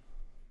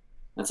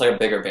 It's like a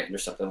bigger band or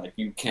something. Like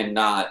you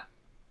cannot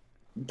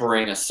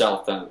bring a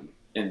cell phone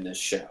in this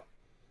show.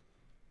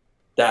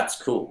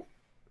 That's cool.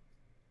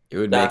 it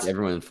would make That's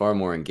everyone far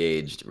more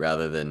engaged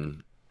rather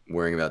than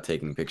worrying about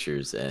taking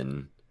pictures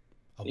and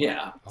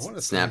yeah. I want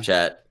to say,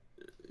 Snapchat.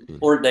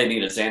 Or they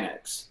need a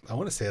Xanax. I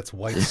want to say it's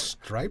White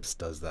Stripes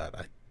does that.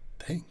 I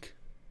think.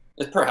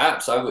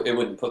 Perhaps it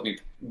wouldn't put me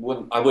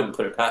I wouldn't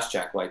put it past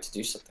Jack White to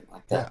do something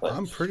like that. Yeah, But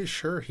I'm pretty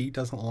sure he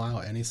doesn't allow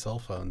any cell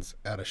phones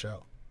at a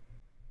show.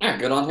 yeah,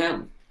 good on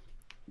him.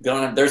 Good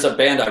on him. There's a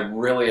band I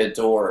really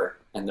adore,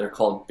 and they're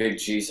called Big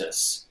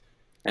Jesus,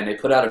 and they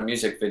put out a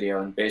music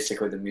video, and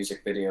basically the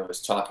music video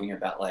was talking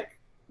about like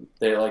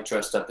they like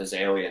dressed up as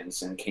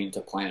aliens and came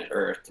to planet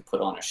Earth to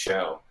put on a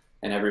show,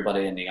 and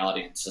everybody in the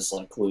audience is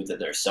like glued to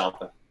their cell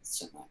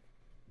phones, and like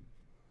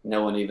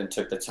no one even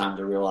took the time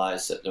to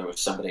realize that there was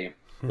somebody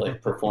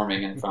like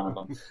performing in front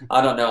of them. I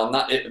don't know. I'm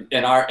not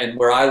in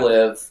where I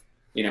live,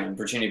 you know, in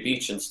Virginia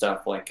Beach and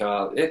stuff. Like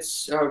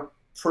it's a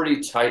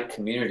pretty tight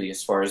community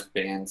as far as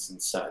bands and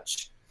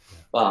such.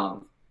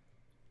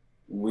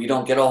 We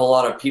don't get a whole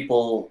lot of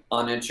people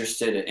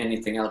uninterested in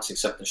anything else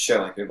except the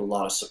show. Like we have a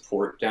lot of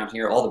support down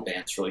here. All the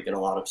bands really get a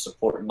lot of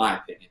support, in my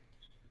opinion.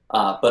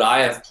 But I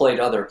have played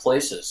other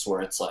places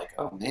where it's like,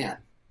 oh man,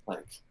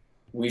 like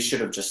we should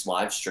have just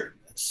live streamed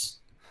this,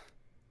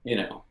 you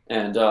know.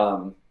 And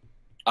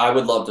I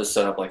would love to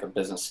set up like a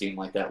business scheme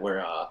like that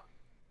where,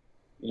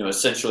 you know,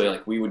 essentially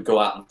like we would go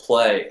out and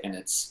play, and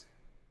it's,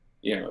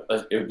 you know,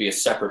 it would be a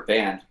separate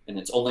band, and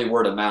it's only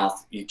word of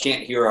mouth. You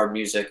can't hear our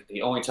music.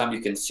 The only time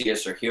you can see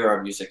us or hear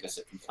our music is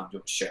if you come to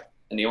a show.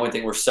 And the only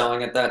thing we're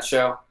selling at that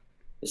show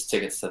is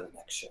tickets to the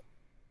next show.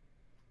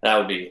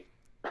 That'd be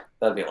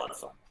a lot of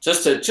fun.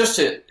 Just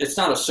to, it's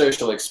not a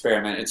social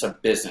experiment. It's a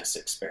business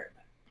experiment,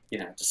 you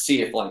know, to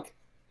see if like,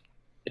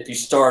 if you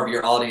starve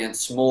your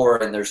audience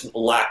more and there's a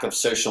lack of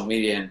social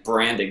media and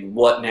branding,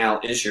 what now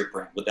is your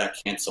brand? Would that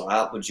cancel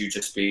out? Would you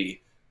just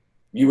be,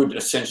 you would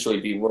essentially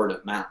be word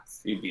of mouth.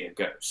 You'd be a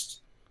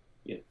ghost.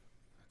 You know?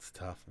 It's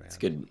tough, man. It's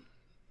good.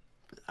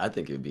 I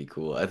think it would be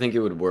cool. I think it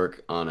would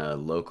work on a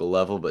local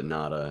level, but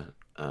not a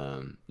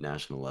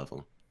national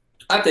level.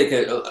 I think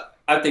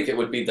it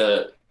would be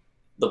the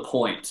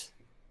point.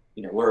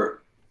 You know, we're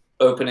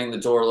opening the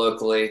door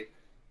locally.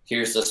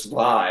 Here's this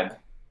vibe.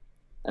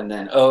 And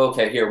then, oh,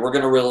 okay, here, we're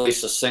going to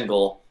release a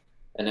single,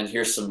 and then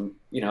here's some,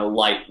 you know,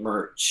 light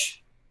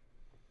merch.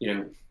 You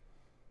know,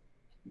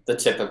 the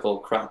typical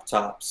crop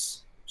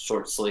tops,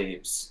 short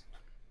sleeves,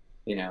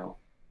 you know,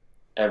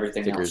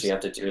 everything Stickers. else you have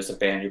to do as a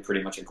band. You're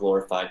pretty much a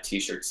glorified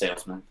T-shirt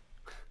salesman.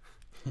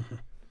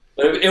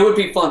 But it would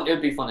be fun. It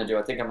would be fun to do.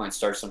 I think I might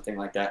start something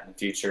like that in the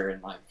future,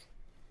 and like,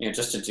 you know,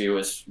 just to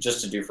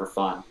do for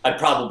fun. I'd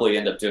probably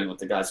end up doing with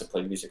the guys I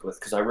play music with,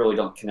 because I really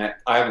don't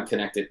connect. I haven't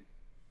connected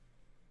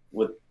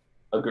with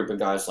a group of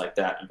guys like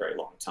that in a very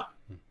long time,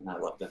 and I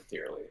love them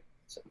dearly.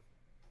 So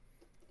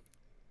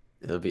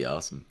It'll be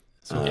awesome.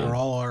 So for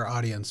all our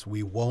audience,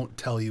 we won't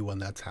tell you when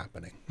that's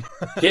happening.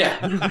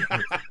 yeah,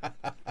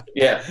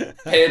 yeah.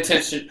 Pay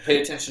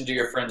attention to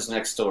your friends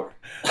next door.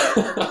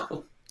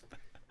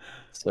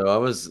 So I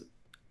was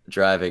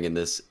driving, and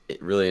this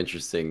really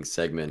interesting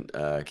segment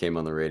came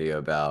on the radio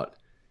about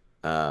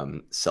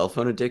cell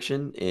phone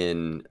addiction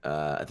in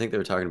I think they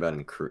were talking about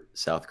in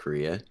South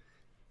Korea,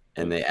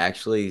 and they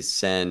actually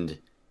send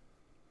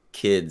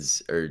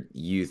kids or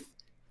youth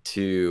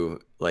to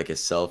like a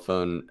cell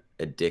phone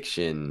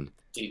addiction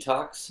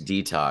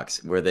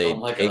detox where they Oh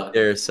my take God.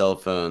 their cell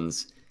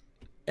phones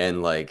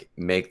and like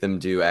make them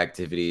do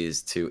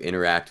activities to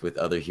interact with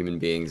other human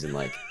beings and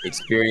like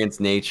experience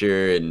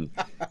nature. And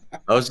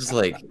I was just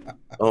like,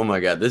 oh my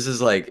God, this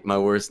is like my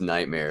worst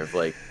nightmare of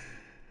like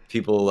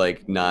people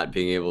like not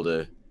being able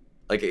to,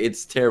 like,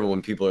 it's terrible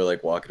when people are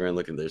like walking around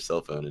looking at their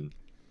cell phone.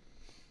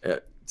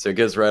 And so it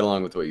goes right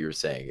along with what you were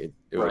saying.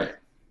 Right.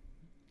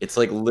 It's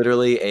like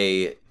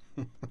literally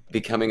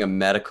becoming a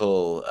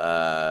medical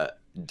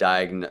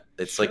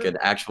it's Sure. like an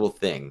actual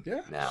thing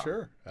Yeah, now.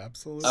 sure.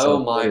 Absolutely.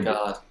 Oh my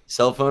God.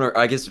 Cell phone, or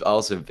I guess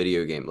also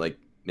video game, like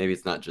maybe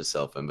it's not just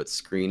cell phone, but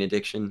screen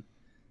addiction.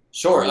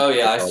 Sure. Oh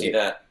yeah, I see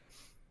that.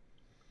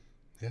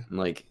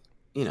 Like,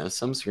 you know,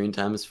 some screen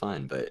time is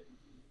fine, but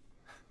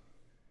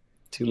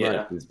too Yeah.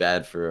 much is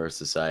bad for our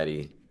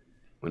society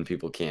when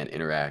people can't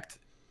interact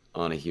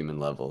on a human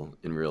level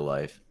in real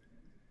life.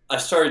 I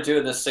started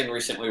doing this thing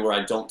recently where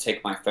I don't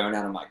take my phone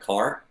out of my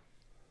car,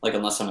 like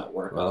unless I'm at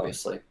work, Wow.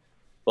 obviously.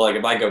 But like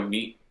if I go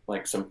meet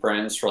like some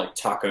friends for like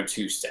Taco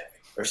Tuesday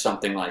or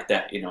something like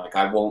that, you know, like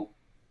I won't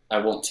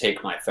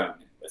take my phone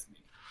in with me,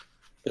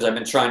 because I've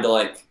been trying to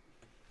like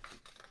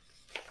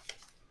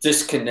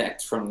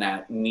disconnect from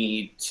that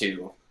need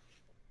to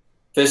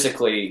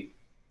physically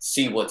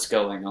see what's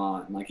going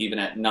on. Like even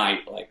at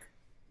night, like,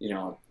 you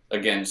know,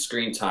 again,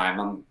 screen time,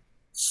 I'm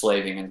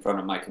slaving in front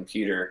of my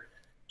computer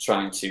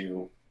trying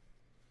to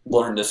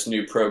learn this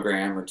new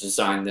program or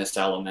design this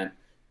element.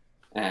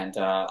 And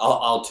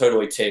I'll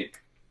totally take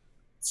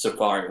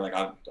Safari. Like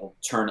I'll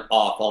turn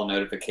off all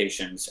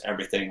notifications,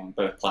 everything on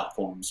both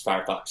platforms,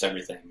 Firefox,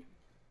 everything.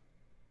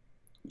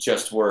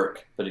 Just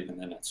work, but even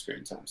then it's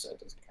screen time, so it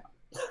doesn't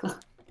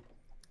count.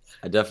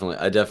 I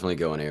definitely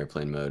go in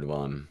airplane mode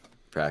while I'm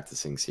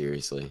practicing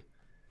seriously.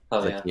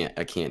 Oh yeah.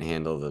 I can't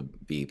handle the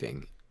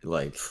beeping.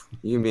 Like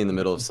you can be in the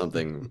middle of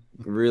something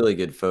really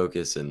good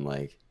focus and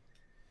like,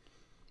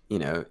 you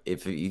know,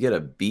 if you get a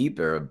beep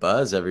or a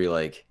buzz every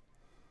like,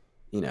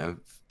 you know,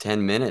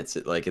 10 minutes,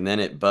 and then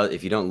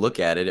if you don't look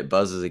at it, it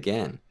buzzes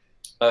again.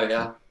 Oh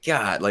yeah.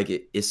 God,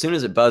 like as soon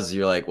as it buzzes,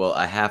 you're like, well,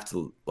 I have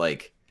to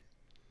like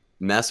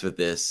mess with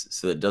this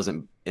so that it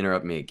doesn't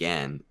interrupt me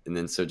again, and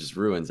then so it just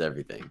ruins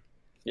everything.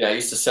 Yeah, I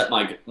used to set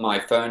my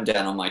phone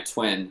down on my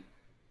twin,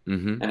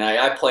 Mm-hmm. and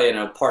I play in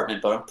an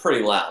apartment, but I'm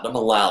pretty loud. I'm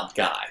a loud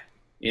guy.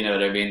 You know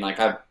what I mean? Like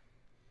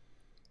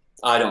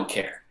I don't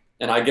care,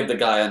 and I give the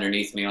guy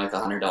underneath me like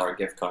 $100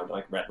 gift card to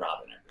like Red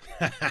Robin.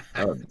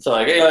 So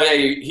like,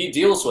 hey, he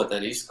deals with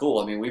it. He's cool.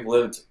 I mean,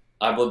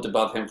 I've lived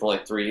above him for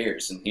like 3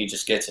 years, and he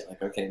just gets it.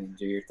 Like, okay,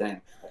 do your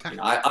thing. Like, you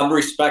know, I'm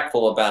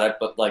respectful about it,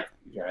 but like,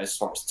 you know, as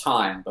far as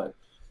time, but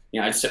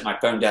you know, I'd set my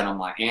phone down on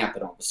my amp,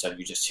 and all of a sudden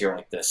you just hear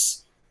like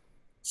this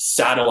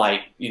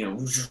satellite, you know,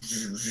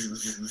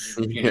 it's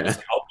like, oh man,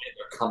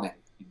 they're coming.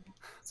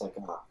 It's like,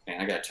 oh man,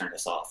 I gotta turn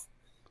this off.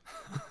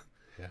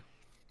 Yeah.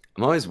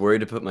 I'm always worried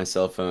to put my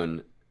cell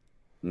phone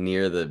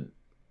near the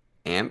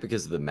amp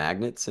because of the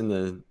magnets in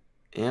the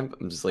amp.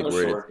 I'm just like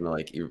worried it's gonna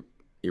like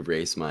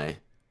erase my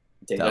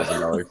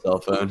 $1,000 cell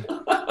phone.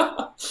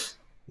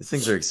 These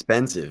things are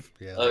expensive.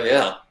 Yeah. Oh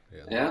yeah.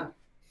 Yeah.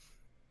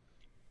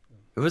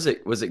 Who was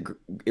it?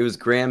 It was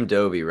Graham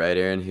Doby, right,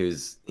 Aaron?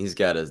 He's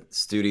got a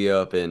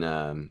studio up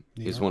in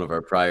he's one of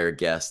our prior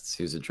guests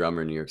who's a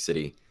drummer in New York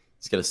City.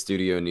 He's got a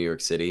studio in New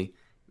York City. And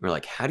we're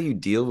like, how do you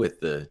deal with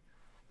the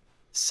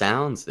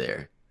sounds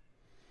there?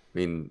 I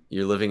mean,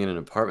 you're living in an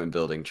apartment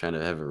building trying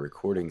to have a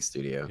recording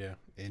studio. Yeah.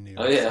 In New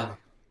Oh York yeah. City.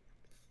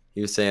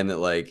 He was saying that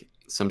like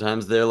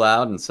sometimes they're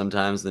loud and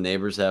sometimes the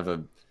neighbors have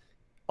a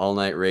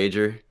all-night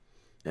rager,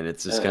 and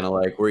it's just kind of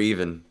like we're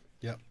even.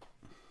 Yep.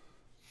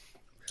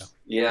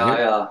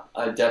 Yeah,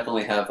 I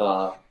definitely have.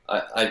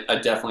 I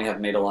definitely have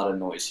made a lot of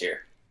noise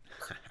here.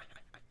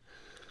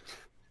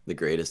 The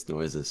greatest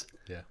noises.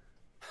 Yeah.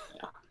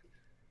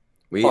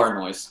 Car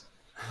noise.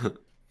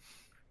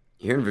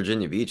 Here in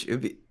Virginia Beach,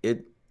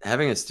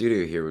 having a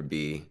studio here would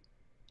be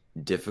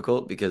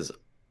difficult because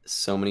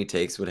so many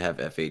takes would have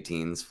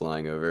F-18s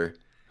flying over.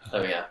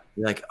 Oh yeah.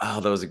 You're like,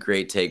 oh, that was a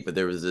great take, but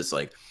there was this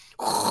like,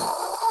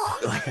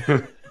 Oh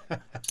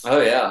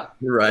yeah.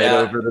 right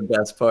over the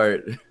best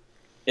part.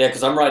 Yeah,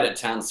 because I'm right at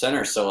town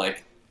center, so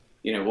like,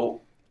 you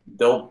know,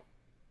 they'll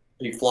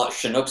be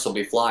Chinooks will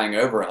be flying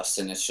over us,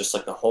 and it's just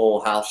like the whole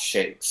house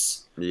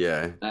shakes.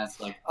 Yeah. And it's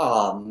like,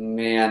 oh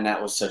man,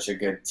 that was such a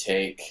good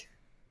take.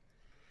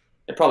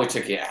 It probably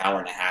took you an hour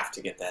and a half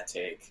to get that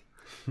take.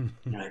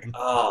 You're like,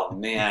 oh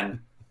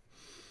man.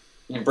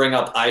 You bring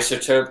up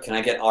Isotope. Can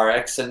I get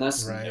RX in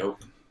this? Right.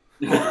 Nope.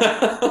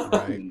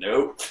 Right.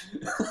 Nope.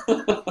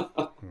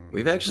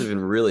 We've actually been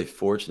really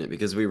fortunate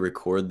because we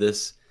record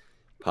this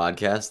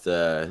podcast.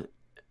 It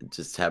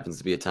just happens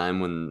to be a time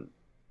when,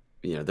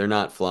 you know, they're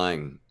not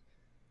flying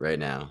right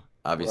now.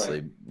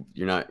 Obviously,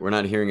 we're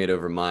not hearing it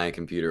over my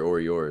computer or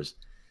yours.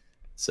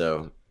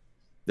 So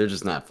they're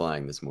just not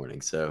flying this morning.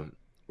 So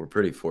we're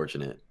pretty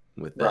fortunate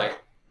with that. Right.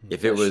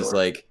 If it was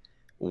like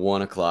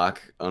 1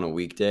 o'clock on a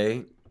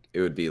weekday, it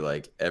would be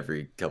like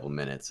every couple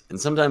minutes. And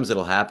sometimes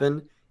it'll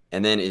happen.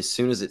 And then as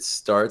soon as it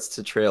starts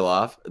to trail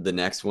off, the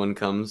next one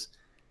comes.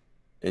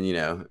 And, you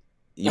know,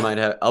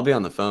 I'll be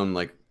on the phone,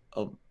 like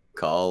I'll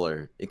call,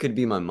 or it could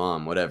be my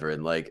mom, whatever.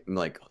 And like, I'm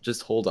like,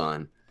 just hold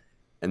on.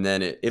 And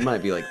then it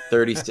might be like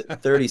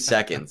 30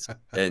 seconds.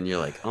 And you're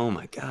like, oh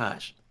my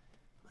gosh,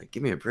 like,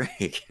 give me a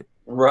break.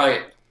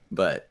 Right.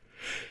 But,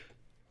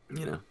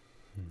 you know,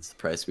 it's the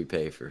price we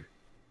pay for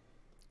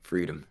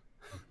freedom.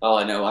 Oh,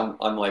 I know.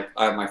 I'm like,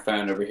 I have my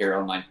phone over here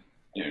on my,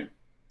 you know,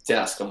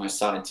 desk on my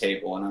side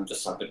table, and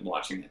I've been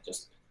watching it.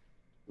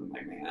 I'm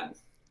like, man.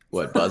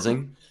 What,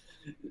 buzzing?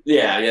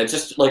 Yeah,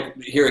 just like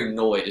hearing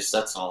noise.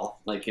 That's all.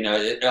 Like, you know,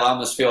 I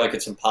almost feel like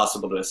it's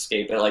impossible to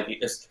escape it. Like,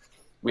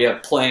 we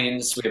have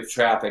planes, we have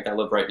traffic. I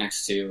live right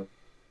next to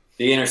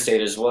the interstate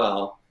as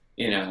well.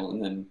 You know,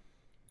 and then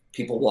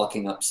people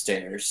walking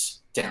upstairs,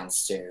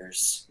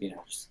 downstairs. You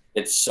know,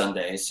 it's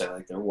Sunday, so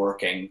like they're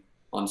working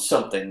on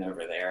something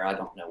over there. I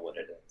don't know what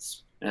it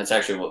is. And that's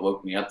actually what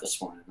woke me up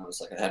this morning. I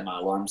was like, I had my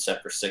alarm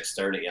set for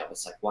 6:30. I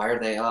was like, why are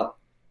they up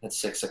at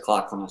 6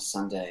 o'clock on a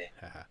Sunday?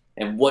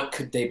 And what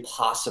could they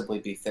possibly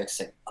be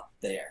fixing up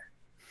there?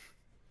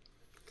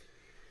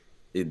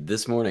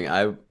 This morning,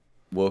 I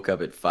woke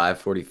up at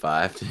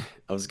 5:45.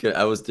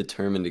 I was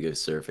determined to go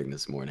surfing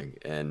this morning,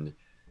 and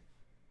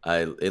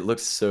it looked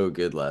so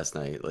good last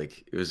night.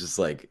 Like, it was just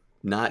like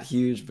not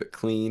huge but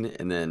clean,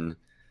 and then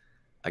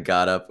I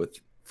got up with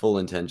full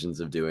intentions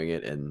of doing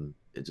it, and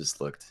it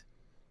just looked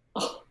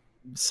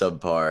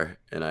subpar.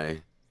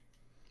 And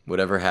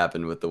whatever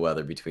happened with the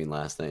weather between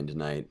last night and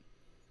tonight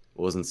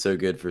wasn't so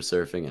good for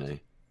surfing, and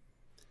I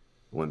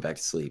went back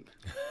to sleep.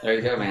 There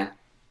you go, man.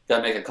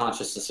 Gotta make a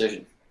conscious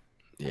decision.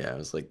 Yeah, I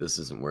was like, this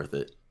isn't worth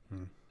it.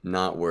 Hmm.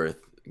 Not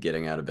worth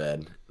getting out of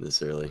bed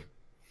this early.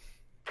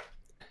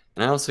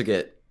 And I also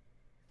get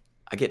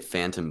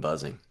phantom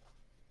buzzing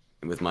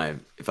with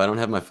if I don't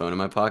have my phone in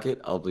my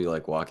pocket, I'll be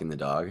like walking the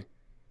dog,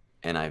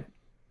 and I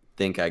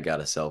think I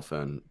got a cell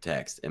phone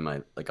text,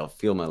 and I'll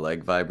feel my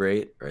leg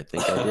vibrate, or I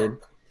think I did,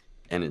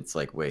 and it's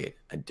like, wait,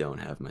 I don't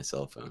have my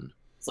cell phone.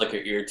 It's like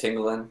your ear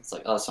tingling. It's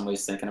like, oh,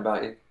 somebody's thinking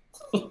about you.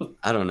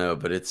 I don't know,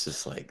 but it's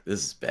just like,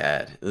 this is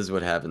bad. This is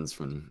what happens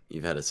when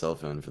you've had a cell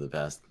phone for the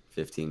past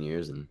 15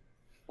 years, and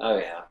Oh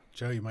yeah.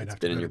 Joe, you might It's have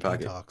to been in go your to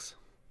pocket. detox.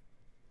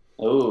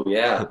 Oh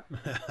yeah.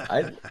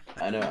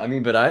 I know. I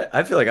mean, but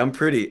I feel like I'm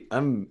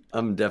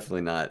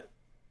definitely not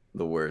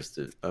the worst.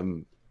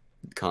 I'm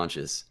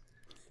conscious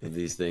of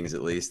these things,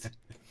 at least.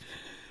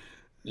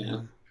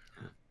 Yeah.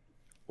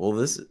 Well,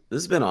 this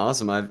has been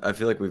awesome. I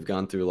feel like we've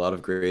gone through a lot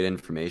of great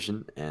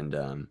information,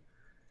 and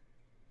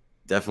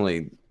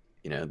definitely,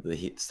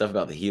 the stuff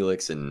about the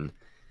Helix and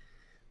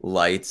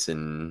lights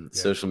and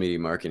Yeah. social media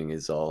marketing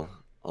is all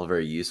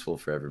very useful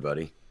for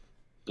everybody.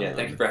 Yeah.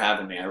 Thank you for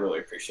having me. I really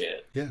appreciate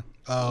it. Yeah.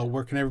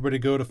 Where can everybody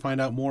go to find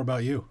out more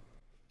about you?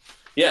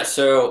 Yeah.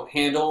 So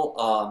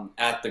handle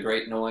at the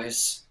Great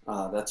Noise.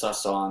 That's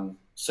us on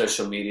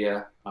social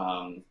media.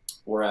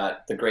 We're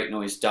at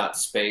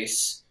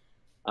thegreatnoise.space,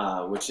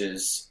 which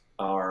is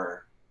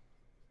our,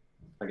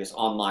 I guess,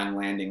 online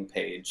landing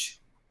page.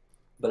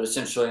 But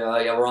essentially,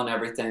 yeah, we're on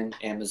everything: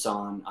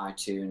 Amazon,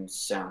 iTunes,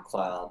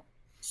 SoundCloud,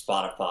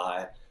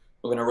 Spotify.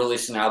 We're going to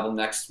release an album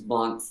next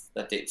month.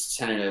 That date's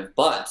tentative.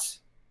 But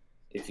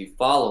if you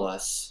follow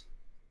us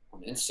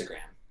on Instagram,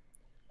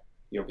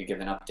 you'll be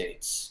given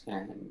updates.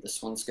 And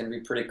this one's going to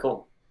be pretty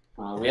cool.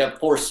 We have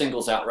 4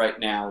 singles out right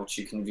now, which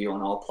you can view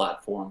on all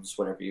platforms,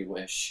 whatever you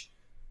wish.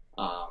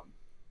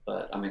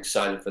 But I'm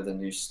excited for the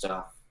new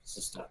stuff. This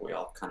is stuff we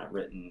all kind of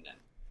written.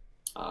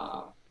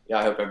 And yeah,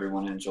 I hope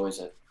everyone enjoys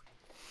it.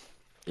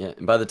 Yeah,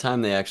 and by the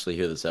time they actually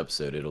hear this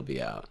episode, it'll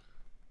be out.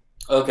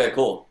 Okay,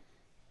 cool.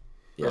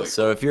 Yeah. Really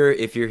So if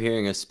you're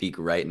hearing us speak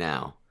right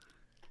now,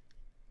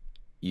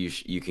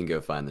 you can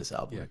go find this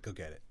album. Yeah, go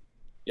get it.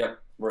 Yep,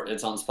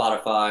 it's on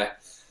Spotify.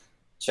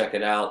 Check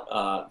it out.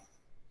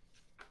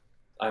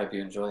 I hope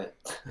you enjoy it.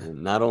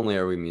 And not only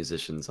are we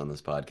musicians on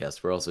this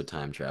podcast, we're also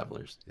time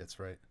travelers. That's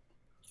right.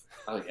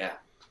 Oh yeah.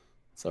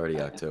 It's already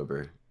Yeah.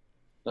 October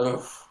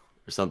Oof.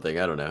 or something.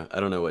 I don't know. I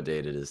don't know what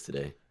date it is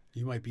today.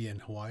 You might be in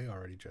Hawaii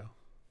already, Joe.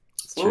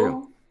 It's true.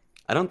 Ooh.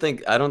 I don't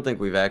think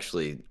we've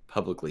actually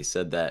publicly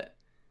said that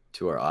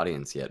to our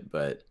audience yet,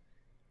 but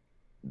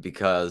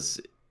because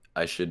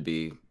I should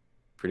be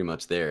pretty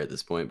much there at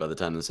this point by the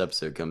time this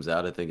episode comes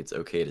out, I think it's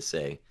okay to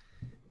say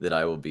that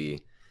I will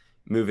be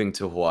moving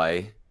to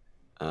Hawaii.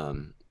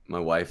 My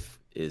wife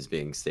is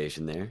being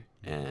stationed there,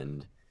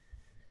 and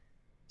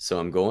so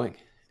I'm going.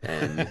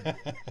 And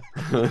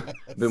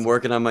I've been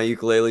working on my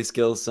ukulele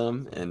skills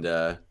some, and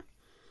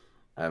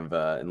I've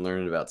been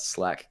learning about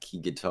slack key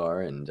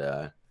guitar, and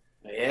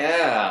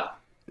Yeah.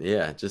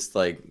 yeah, just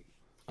like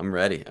I'm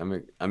ready. I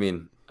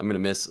mean, I'm gonna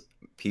miss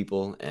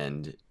people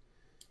and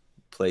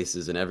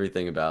places and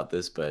everything about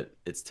this, but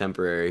it's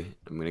temporary.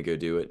 I'm gonna go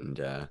do it, and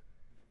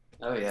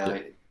Oh yeah.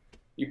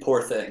 You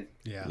poor thing.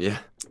 Yeah. yeah,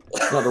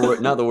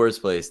 it's not the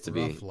worst place to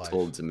be Rough life.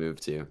 told to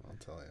move to. I'll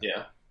tell you.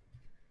 Yeah.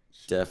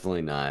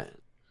 Definitely not.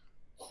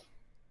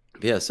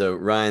 Yeah. So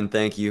Ryan,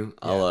 thank you.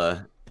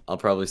 I'll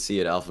probably see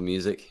you at Alpha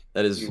Music.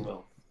 That is, You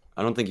will.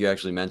 I don't think you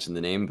actually mentioned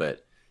the name,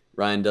 but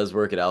Ryan does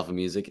work at Alpha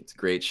Music. It's a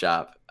great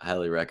shop. I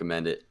highly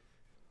recommend it.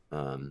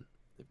 A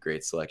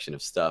great selection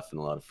of stuff and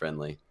a lot of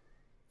friendly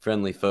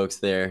folks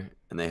there,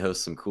 and they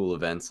host some cool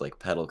events like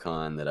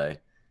PedalCon that I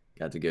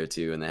got to go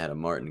to, and they had a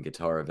Martin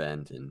guitar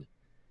event, and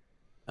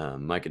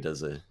Micah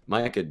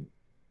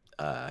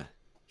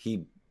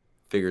he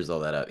figures all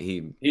that out.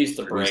 He's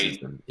the produces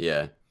brain. them.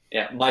 Yeah.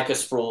 Yeah, Micah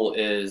Sproul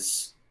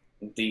is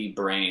the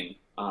brain,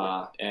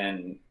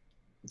 and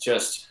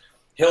just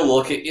he'll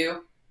look at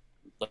you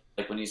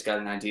like when he's got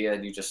an idea,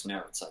 and you just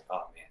know it's like,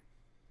 oh man,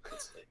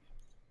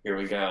 here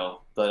we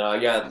go.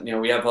 But yeah,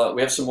 we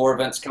have some more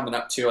events coming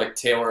up too, like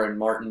Taylor and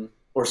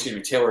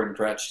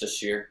Gretsch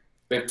this year.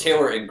 We have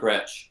Taylor and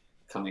Gretsch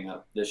coming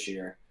up this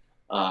year,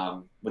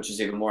 which is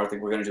even more. I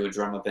think we're going to do a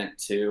drum event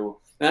too,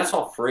 and that's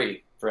all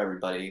free for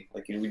everybody.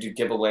 Like we do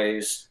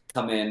giveaways.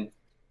 Come in,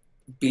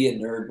 be a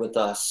nerd with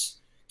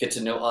us, get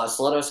to know us,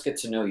 let us get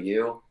to know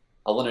you.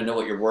 I want to know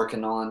what you're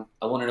working on.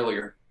 I want to know what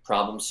you're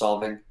problem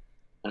solving,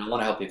 and I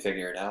want to help you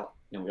figure it out.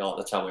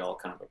 That's how we all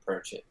kind of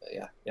approach it. But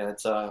yeah,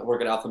 it's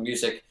work at Alpha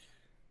Music.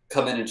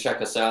 Come in and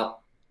check us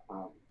out.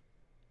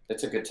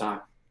 It's a good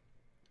time.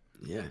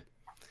 Yeah.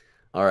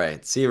 All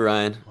right. See you,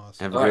 Ryan.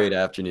 Awesome. Have a All right. great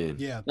afternoon.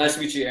 Yeah. Nice to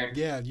meet you, Aaron.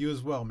 Yeah, you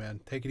as well,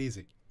 man. Take it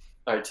easy.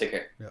 All right, take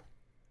care. Yeah.